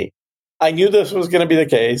for me. I knew this was going to be the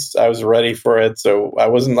case. I was ready for it, so I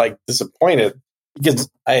wasn't like disappointed because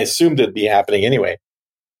I assumed it'd be happening anyway.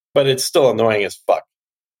 But it's still annoying as fuck.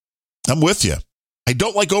 I'm with you. I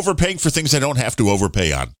don't like overpaying for things I don't have to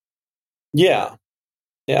overpay on. Yeah.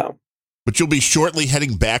 But you'll be shortly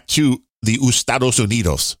heading back to the Estados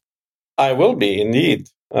Unidos. I will be, indeed.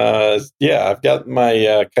 I've got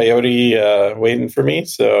my Coyote waiting for me.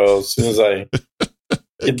 So as soon as I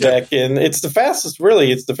get back in, it's the fastest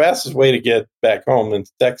way to get back home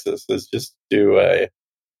into Texas is just do a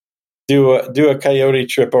Coyote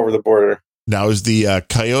trip over the border. Now, is the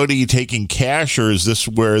Coyote taking cash, or is this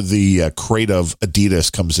where the crate of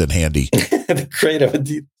Adidas comes in handy? The crate of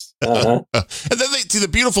Adidas. Uh-huh. And then the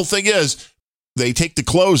beautiful thing is they take the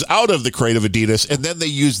clothes out of the crate of Adidas, and then they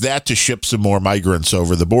use that to ship some more migrants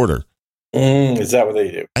over the border. Is that what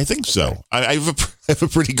they do? I think so. I have a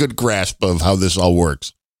pretty good grasp of how this all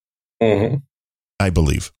works. Mm-hmm. I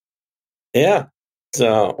believe. Yeah.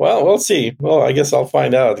 So, well, we'll see. Well, I guess I'll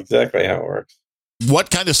find out exactly how it works.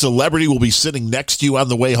 What kind of celebrity will be sitting next to you on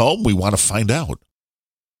the way home? We want to find out.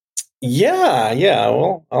 Yeah.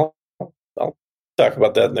 Well, I'll talk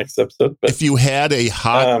about that next episode. But if you had a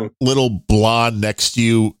hot little blonde next to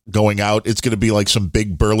you going out, it's going to be like some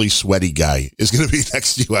big, burly, sweaty guy is going to be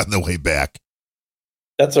next to you on the way back.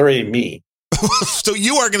 That's already me. So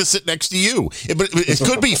you are going to sit next to you. But it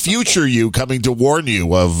could be future you coming to warn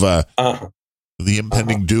you of the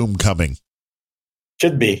impending doom coming.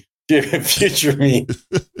 Should be. Future me.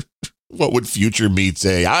 What would future me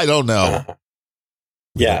say? I don't know.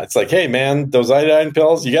 Yeah, it's like, hey, man, those iodine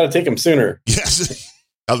pills, you got to take them sooner. Yes.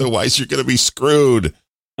 Otherwise, you're going to be screwed.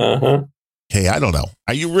 Uh-huh. Hey, I don't know.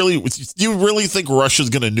 Do you really think Russia's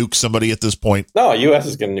going to nuke somebody at this point? No, U.S.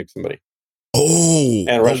 is going to nuke somebody. Oh.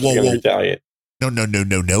 And Russia's going to retaliate. No.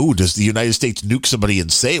 Does the United States nuke somebody and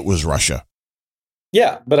say it was Russia?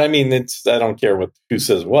 Yeah, but I mean, I don't care who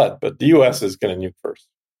says what, but the U.S. is going to nuke first.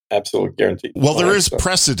 Absolute guarantee. Well, there is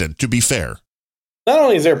precedent, to be fair. Not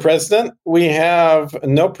only is there precedent, we have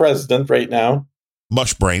no president right now.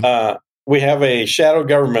 Mushbrain. We have a shadow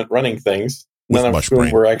government running things, none of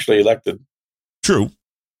whom were actually elected. True.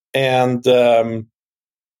 And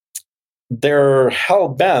they're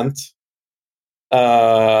hell-bent.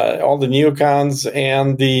 All the neocons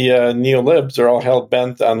and the neolibs are all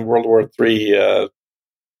hell-bent on World War III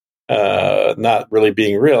not really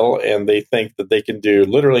being real, and they think that they can do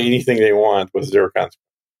literally anything they want with zero consequence.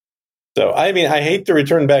 So, I mean, I hate to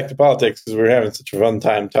return back to politics because we're having such a fun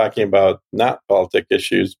time talking about not politic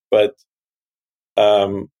issues, but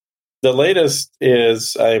the latest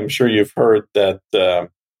is, I'm sure you've heard that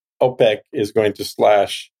OPEC is going to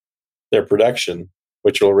slash their production,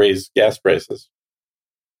 which will raise gas prices.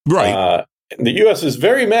 Right. The U.S. is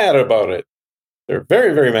very mad about it. They're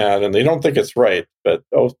very, very mad, and they don't think it's right. But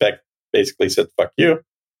OPEC basically said, fuck you.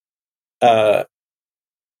 And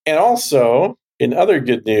also, in other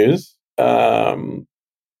good news, now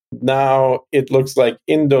it looks like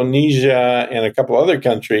Indonesia and a couple other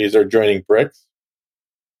countries are joining BRICS.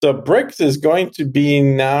 So BRICS is going to be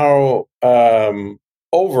now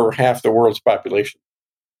over half the world's population.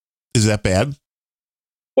 Is that bad?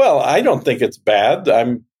 Well, I don't think it's bad.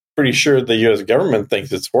 I'm pretty sure the U.S. government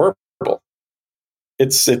thinks it's horrible.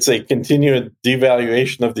 It's a continued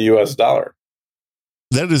devaluation of the U.S. dollar.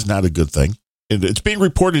 That is not a good thing. It's being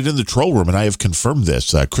reported in the troll room, and I have confirmed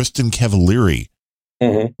this. Kristen Cavallari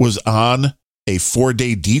was on a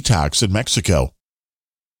 4-day detox in Mexico.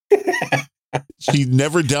 She'd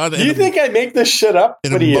never done. Do you think I make this shit up?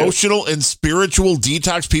 An emotional and spiritual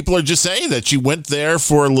detox. People are just saying that she went there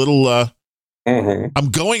for a little. I'm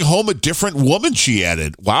going home a different woman, she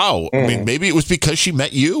added. Wow. I mean, maybe it was because she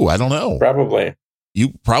met you. I don't know. Probably.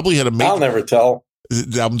 You probably had a major. I'll never tell.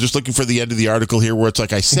 I'm just looking for the end of the article here where it's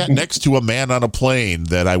like, I sat next to a man on a plane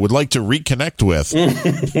that I would like to reconnect with.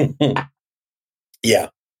 Yeah.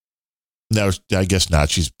 No, I guess not.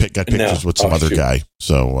 She's got pictures with some other guy.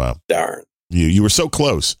 So darn. You were so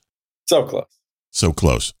close. So close. So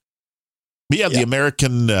close. But yeah, the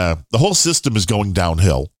American, the whole system is going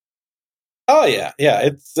downhill. Oh, yeah. Yeah.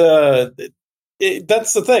 It's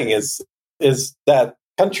that's the thing is that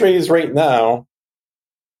countries right now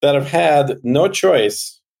that have had no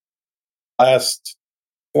choice last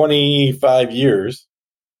 25 years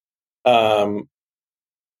are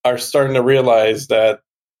starting to realize that,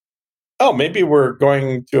 oh, maybe we're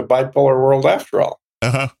going to a bipolar world after all.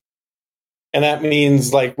 Uh-huh. And that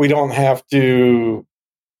means like we don't have to,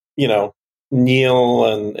 kneel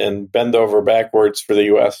and bend over backwards for the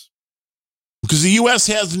U.S. Because the U.S.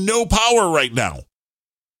 has no power right now.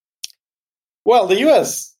 Well, the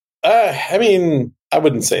U.S., I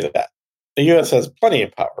wouldn't say that. The U.S. has plenty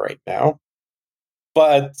of power right now,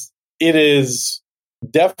 but it is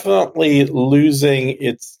definitely losing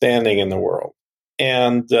its standing in the world.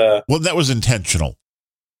 And well, that was intentional.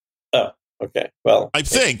 Oh, okay. Well, I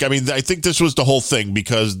think this was the whole thing,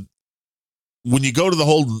 because when you go to the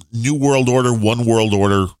whole New World Order, One World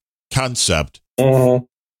Order concept, mm-hmm.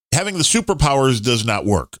 having the superpowers does not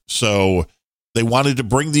work. So they wanted to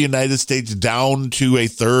bring the United States down to a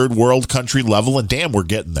third world country level, and damn, we're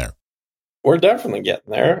getting there. We're definitely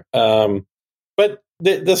getting there. But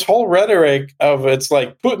this whole rhetoric of it's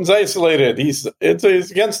like Putin's isolated. He's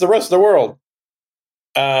against the rest of the world.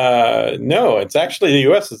 No, it's actually the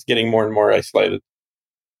U.S. that's getting more and more isolated.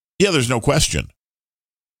 Yeah, there's no question.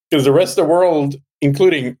 Because the rest of the world,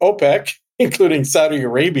 including OPEC, including Saudi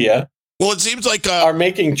Arabia, well, it seems like are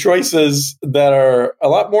making choices that are a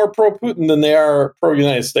lot more pro-Putin than they are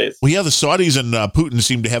pro-United States. Well, yeah, the Saudis and Putin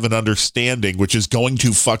seem to have an understanding, which is going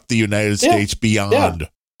to fuck the United States beyond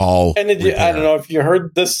all. And I don't know if you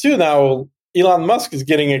heard this too. Now, Elon Musk is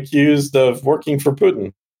getting accused of working for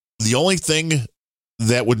Putin. The only thing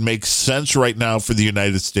that would make sense right now for the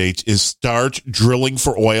United States is start drilling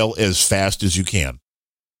for oil as fast as you can.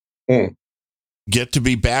 Get to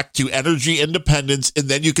be back to energy independence, and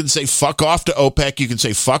then you can say fuck off to OPEC, you can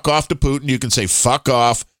say fuck off to Putin, you can say fuck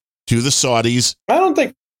off to the Saudis. I don't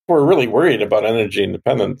think we're really worried about energy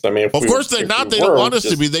independence. I mean, of course they're not. They don't want us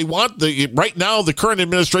to be. They want right now. The current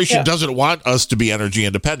administration doesn't want us to be energy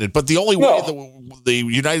independent. But the only way the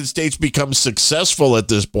United States becomes successful at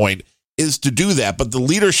this point is to do that. But the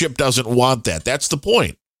leadership doesn't want that. That's the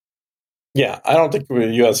point. Yeah, I don't think the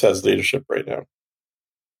U.S. has leadership right now.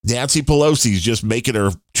 Nancy Pelosi's just making her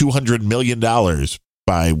 $200 million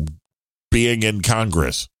by being in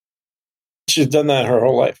Congress. She's done that her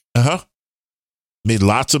whole life. Uh-huh. Made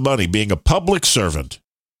lots of money being a public servant.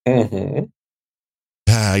 Mm-hmm.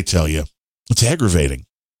 I tell you, it's aggravating.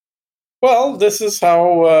 Well, this is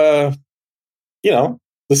how,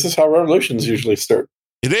 this is how revolutions usually start.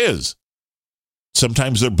 It is.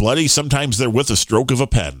 Sometimes they're bloody. Sometimes they're with a stroke of a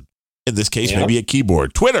pen. In this case, maybe a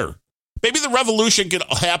keyboard. Twitter. Maybe the revolution can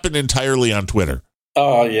happen entirely on Twitter.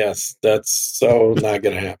 Oh, yes. That's so not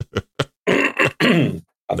going to happen.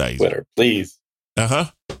 On nice. Twitter, please.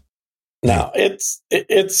 Uh-huh. Now, it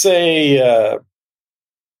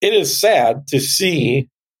is sad to see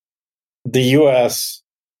the U.S.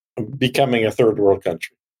 becoming a third world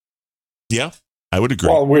country. Yeah, I would agree.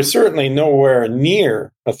 Well, we're certainly nowhere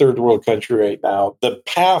near a third world country right now. The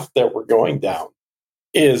path that we're going down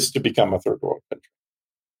is to become a third world country.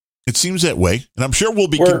 It seems that way. And I'm sure we'll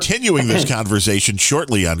be continuing this conversation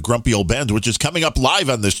shortly on Grumpy Old Bens, which is coming up live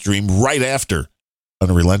on the stream right after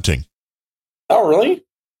Unrelenting. Oh, really?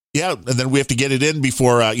 Yeah. And then we have to get it in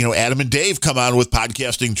before, Adam and Dave come on with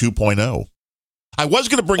Podcasting 2.0. I was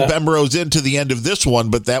going to bring Bemrose in to the end of this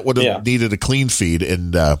one, but that would have needed a clean feed.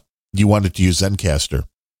 And you wanted to use Zencastr.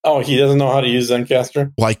 Oh, he doesn't know how to use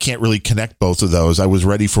Zencastr? Well, I can't really connect both of those. I was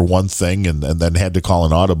ready for one thing and then had to call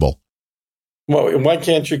an audible. Well, why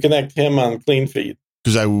can't you connect him on Clean Feed?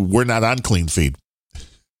 Because we're not on Clean Feed.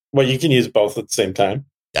 Well, you can use both at the same time.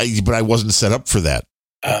 But I wasn't set up for that.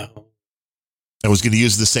 Oh. I was going to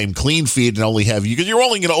use the same Clean Feed and only have you, because you're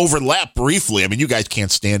only going to overlap briefly. I mean, you guys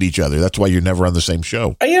can't stand each other. That's why you're never on the same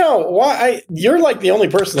show. You're like the only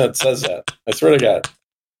person that says that. I swear to God.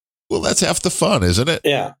 Well, that's half the fun, isn't it?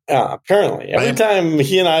 Yeah, apparently. Every time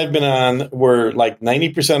he and I have been on, we're like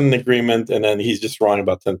 90% in agreement, and then he's just wrong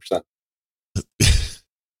about 10%.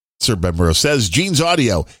 Sir Bemrose says, Gene's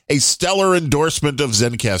Audio, a stellar endorsement of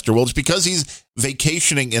Zencastr. Well, it's because he's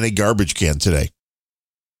vacationing in a garbage can today.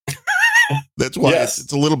 That's why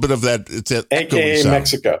it's a little bit of that. It's an AKA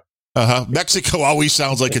Mexico. Uh-huh. Mexico always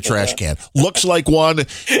sounds like a trash can. Looks like one.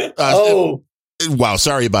 Wow,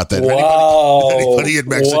 sorry about that. Wow. Anybody in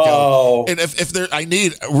Mexico. Wow. And if there, I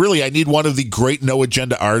need one of the great No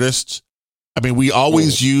Agenda artists. I mean, we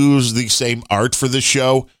always use the same art for this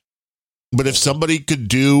show, but if somebody could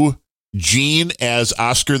do Gene as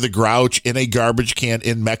Oscar the Grouch in a garbage can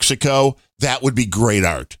in Mexico, that would be great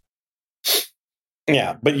art.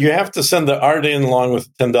 Yeah, but you have to send the art in along with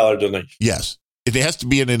a $10 donation. Yes. It has to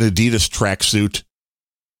be in an Adidas tracksuit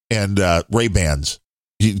and Ray-Bans.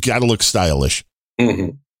 You got to look stylish.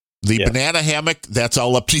 Mm-hmm. The banana hammock, that's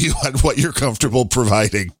all up to you on what you're comfortable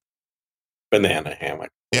providing. Banana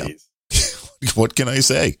hammock, please. Yeah. What can I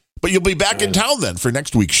say? But you'll be back in town then for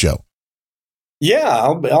next week's show. Yeah,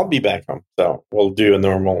 I'll be back home. So we'll do a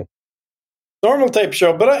normal type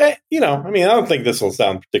show. But I don't think this will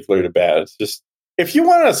sound particularly bad. It's just, if you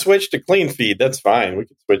want to switch to clean feed, that's fine. We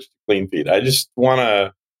can switch to clean feed. I just want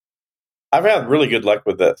to. I've had really good luck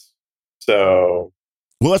with this. So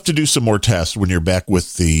we'll have to do some more tests when you're back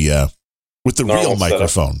with the real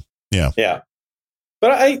microphone. Setup. Yeah.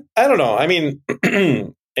 But I don't know. I mean,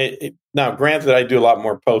 now granted, I do a lot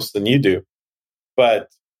more posts than you do, but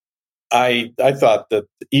I thought that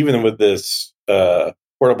even with this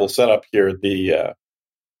portable setup here, the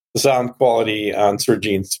sound quality on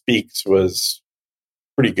Surgene Speaks was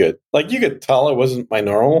pretty good. Like, you could tell it wasn't my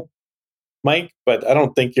normal mic, but I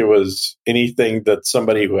don't think it was anything that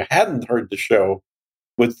somebody who hadn't heard the show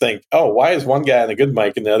would think, oh, why is one guy on a good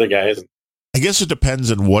mic and the other guy isn't? I guess it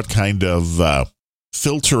depends on what kind of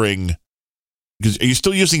filtering. Because are you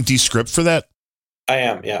still using Descript for that? I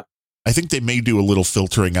am, yeah. I think they may do a little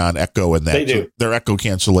filtering on echo and that. They do. So their echo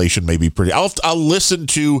cancellation may be pretty. I'll listen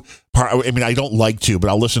to part. I mean, I don't like to, but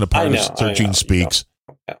I'll listen to part of Surgene Speaks.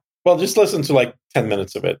 Yeah. Well, just listen to like 10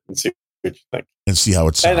 minutes of it and see what you think. And see how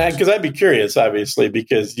it sounds. And because I'd be curious, obviously,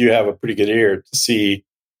 because you have a pretty good ear to see.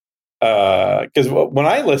 Because when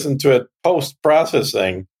I listened to it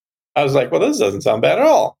post-processing, I was like, well, this doesn't sound bad at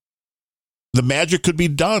all. The magic could be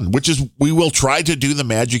done, which is, we will try to do the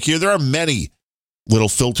magic here. There are many little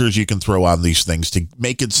filters you can throw on these things to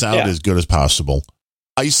make it sound as good as possible.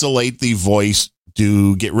 Isolate the voice,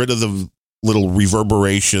 get rid of the little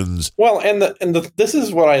reverberations. Well, and this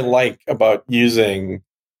is what I like about using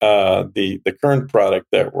the current product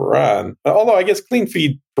that we're on. Although I guess Clean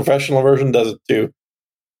Feed Professional version does it too.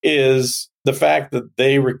 Is the fact that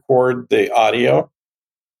they record the audio,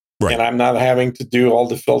 right, and I'm not having to do all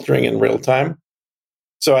the filtering in real time.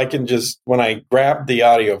 So I can just, when I grab the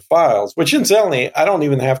audio files, which incidentally, I don't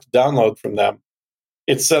even have to download from them.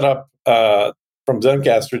 It's set up from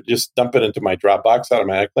Zencastr, just dump it into my Dropbox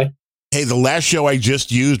automatically. Hey, the last show I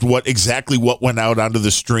just used what went out onto the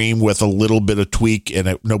stream with a little bit of tweak,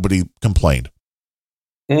 and nobody complained.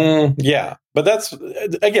 Yeah, but that's,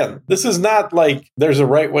 again, this is not like there's a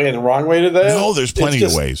right way and a wrong way to that. No, there's plenty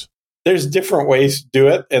of ways. There's different ways to do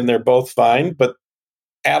it, and they're both fine. But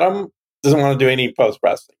Adam doesn't want to do any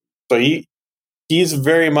post-processing. So he's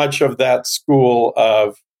very much of that school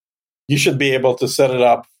of, you should be able to set it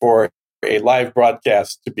up for a live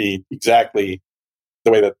broadcast to be exactly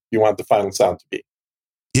the way that you want the final sound to be.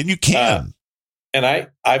 And you can. And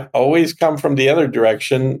I've always come from the other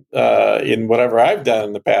direction in whatever I've done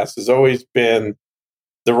in the past. Has always been,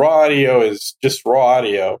 the raw audio is just raw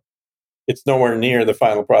audio. It's nowhere near the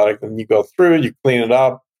final product. And you go through, you clean it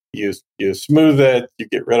up, you smooth it, you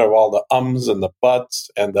get rid of all the ums and the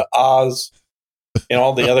buts and the ahs and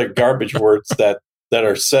all the other garbage words that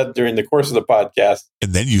are said during the course of the podcast.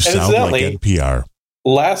 And then you sound like NPR.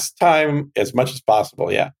 Last time, as much as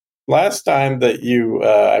possible, yeah. Last time that you,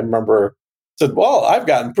 I remember, said, well, I've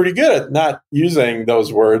gotten pretty good at not using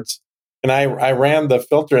those words. And I ran the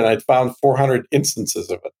filter and I'd found 400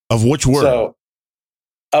 instances of it. Of which word? So,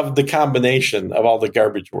 of the combination of all the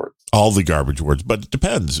garbage words. All the garbage words. But it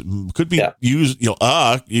depends. Could be used,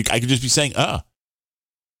 I could just be saying,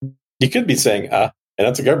 You could be saying, and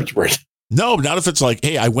that's a garbage word. No, not if it's like,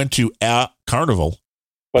 hey, I went to a carnival.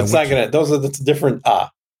 Well, it's not going to, that's a different,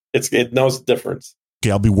 it knows the difference.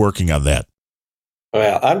 Okay, I'll be working on that.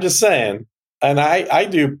 Well, I'm just saying. And I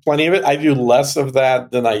do plenty of it. I do less of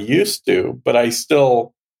that than I used to, but I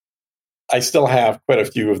still have quite a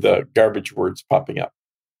few of the garbage words popping up.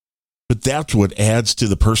 But that's what adds to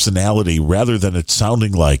the personality rather than it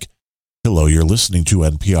sounding like, hello, you're listening to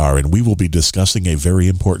NPR, and we will be discussing a very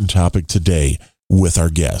important topic today with our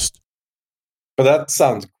guest. But that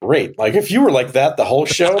sounds great. Like, if you were like that the whole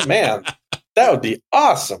show, man, that would be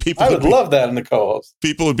awesome. I would love that in the co-host.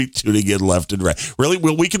 People would be tuning in left and right. Really?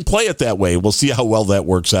 Well, we can play it that way. We'll see how well that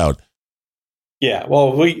works out. Yeah,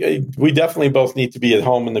 well, we definitely both need to be at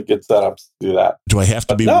home in the good setups to do that. Do I have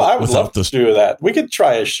to be? No, I would love to do that. We could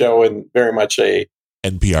try a show in very much a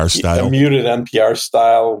NPR style, a muted NPR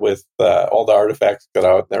style with all the artifacts cut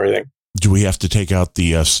out and everything. Do we have to take out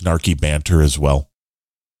the snarky banter as well?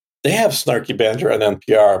 They have snarky banter on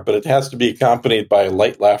NPR, but it has to be accompanied by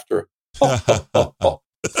light laughter.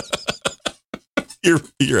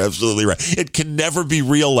 You're absolutely right. It can never be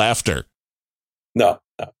real laughter. No.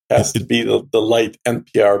 It has to be the light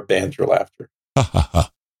NPR banter laughter.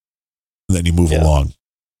 Then you move along.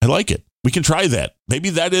 I like it. We can try that.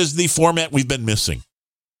 Maybe that is the format we've been missing.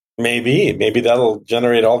 Maybe that'll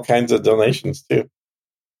generate all kinds of donations too.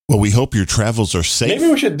 Well, we hope your travels are safe.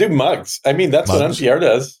 Maybe we should do mugs. I mean, that's Mugs. what NPR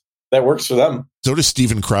does. That works for them. So does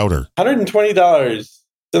Steven Crowder. $120.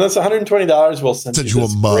 Then that's $120. We'll send you a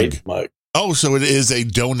this mug. great mug. Oh, so it is a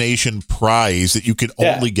donation prize that you can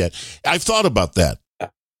only get. I've thought about that. Yeah.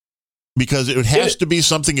 Because it has to be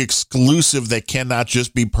something exclusive that cannot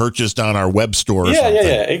just be purchased on our web store or something.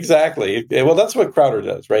 Yeah, exactly. Well, that's what Crowder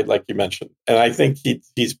does, right? Like you mentioned. And I think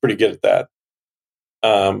he's pretty good at that.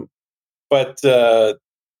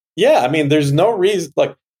 I mean, there's no reason,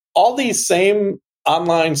 like all these same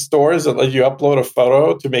online stores that let you upload a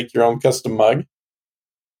photo to make your own custom mug,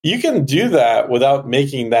 you can do that without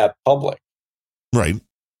making that public. Right.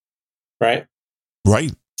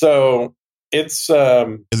 So it's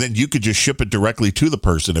and then you could just ship it directly to the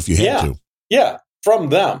person if you had to. Yeah, from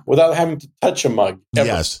them without having to touch a mug. Ever.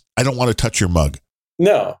 Yes, I don't want to touch your mug.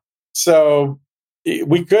 No. So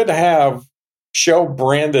we could have show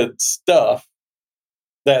branded stuff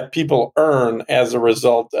that people earn as a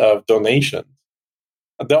result of donations.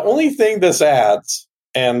 The only thing this adds,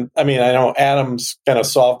 and I mean, I know Adam's kind of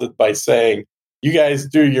solved it by saying, you guys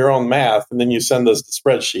do your own math and then you send us the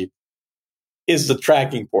spreadsheet, is the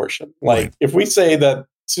tracking portion. Like if we say that as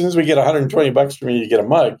soon as we get $120 from you, you get a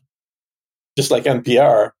mug, just like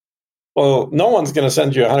NPR, well, no one's going to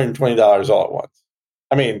send you $120 all at once.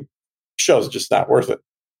 I mean, show's just not worth it.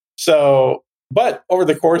 So, but over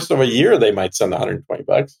the course of a year, they might send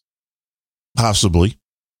 $120. Possibly.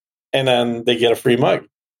 And then they get a free mug.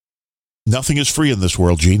 Nothing is free in this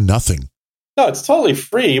world, Gene. Nothing. No, it's totally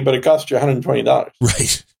free, but it costs you $120.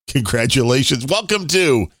 Right. Congratulations. Welcome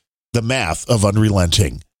to the math of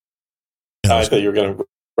unrelenting. I thought you were going to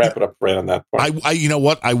wrap it up right on that point. You know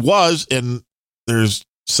what? I was, and there's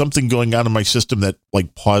something going on in my system that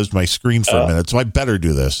like paused my screen for a minute, so I better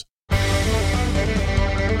do this.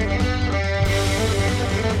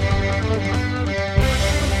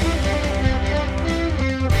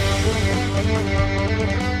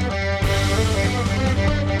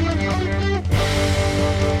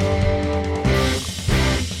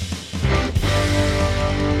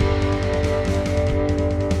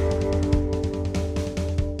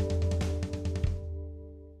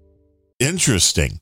 Interesting.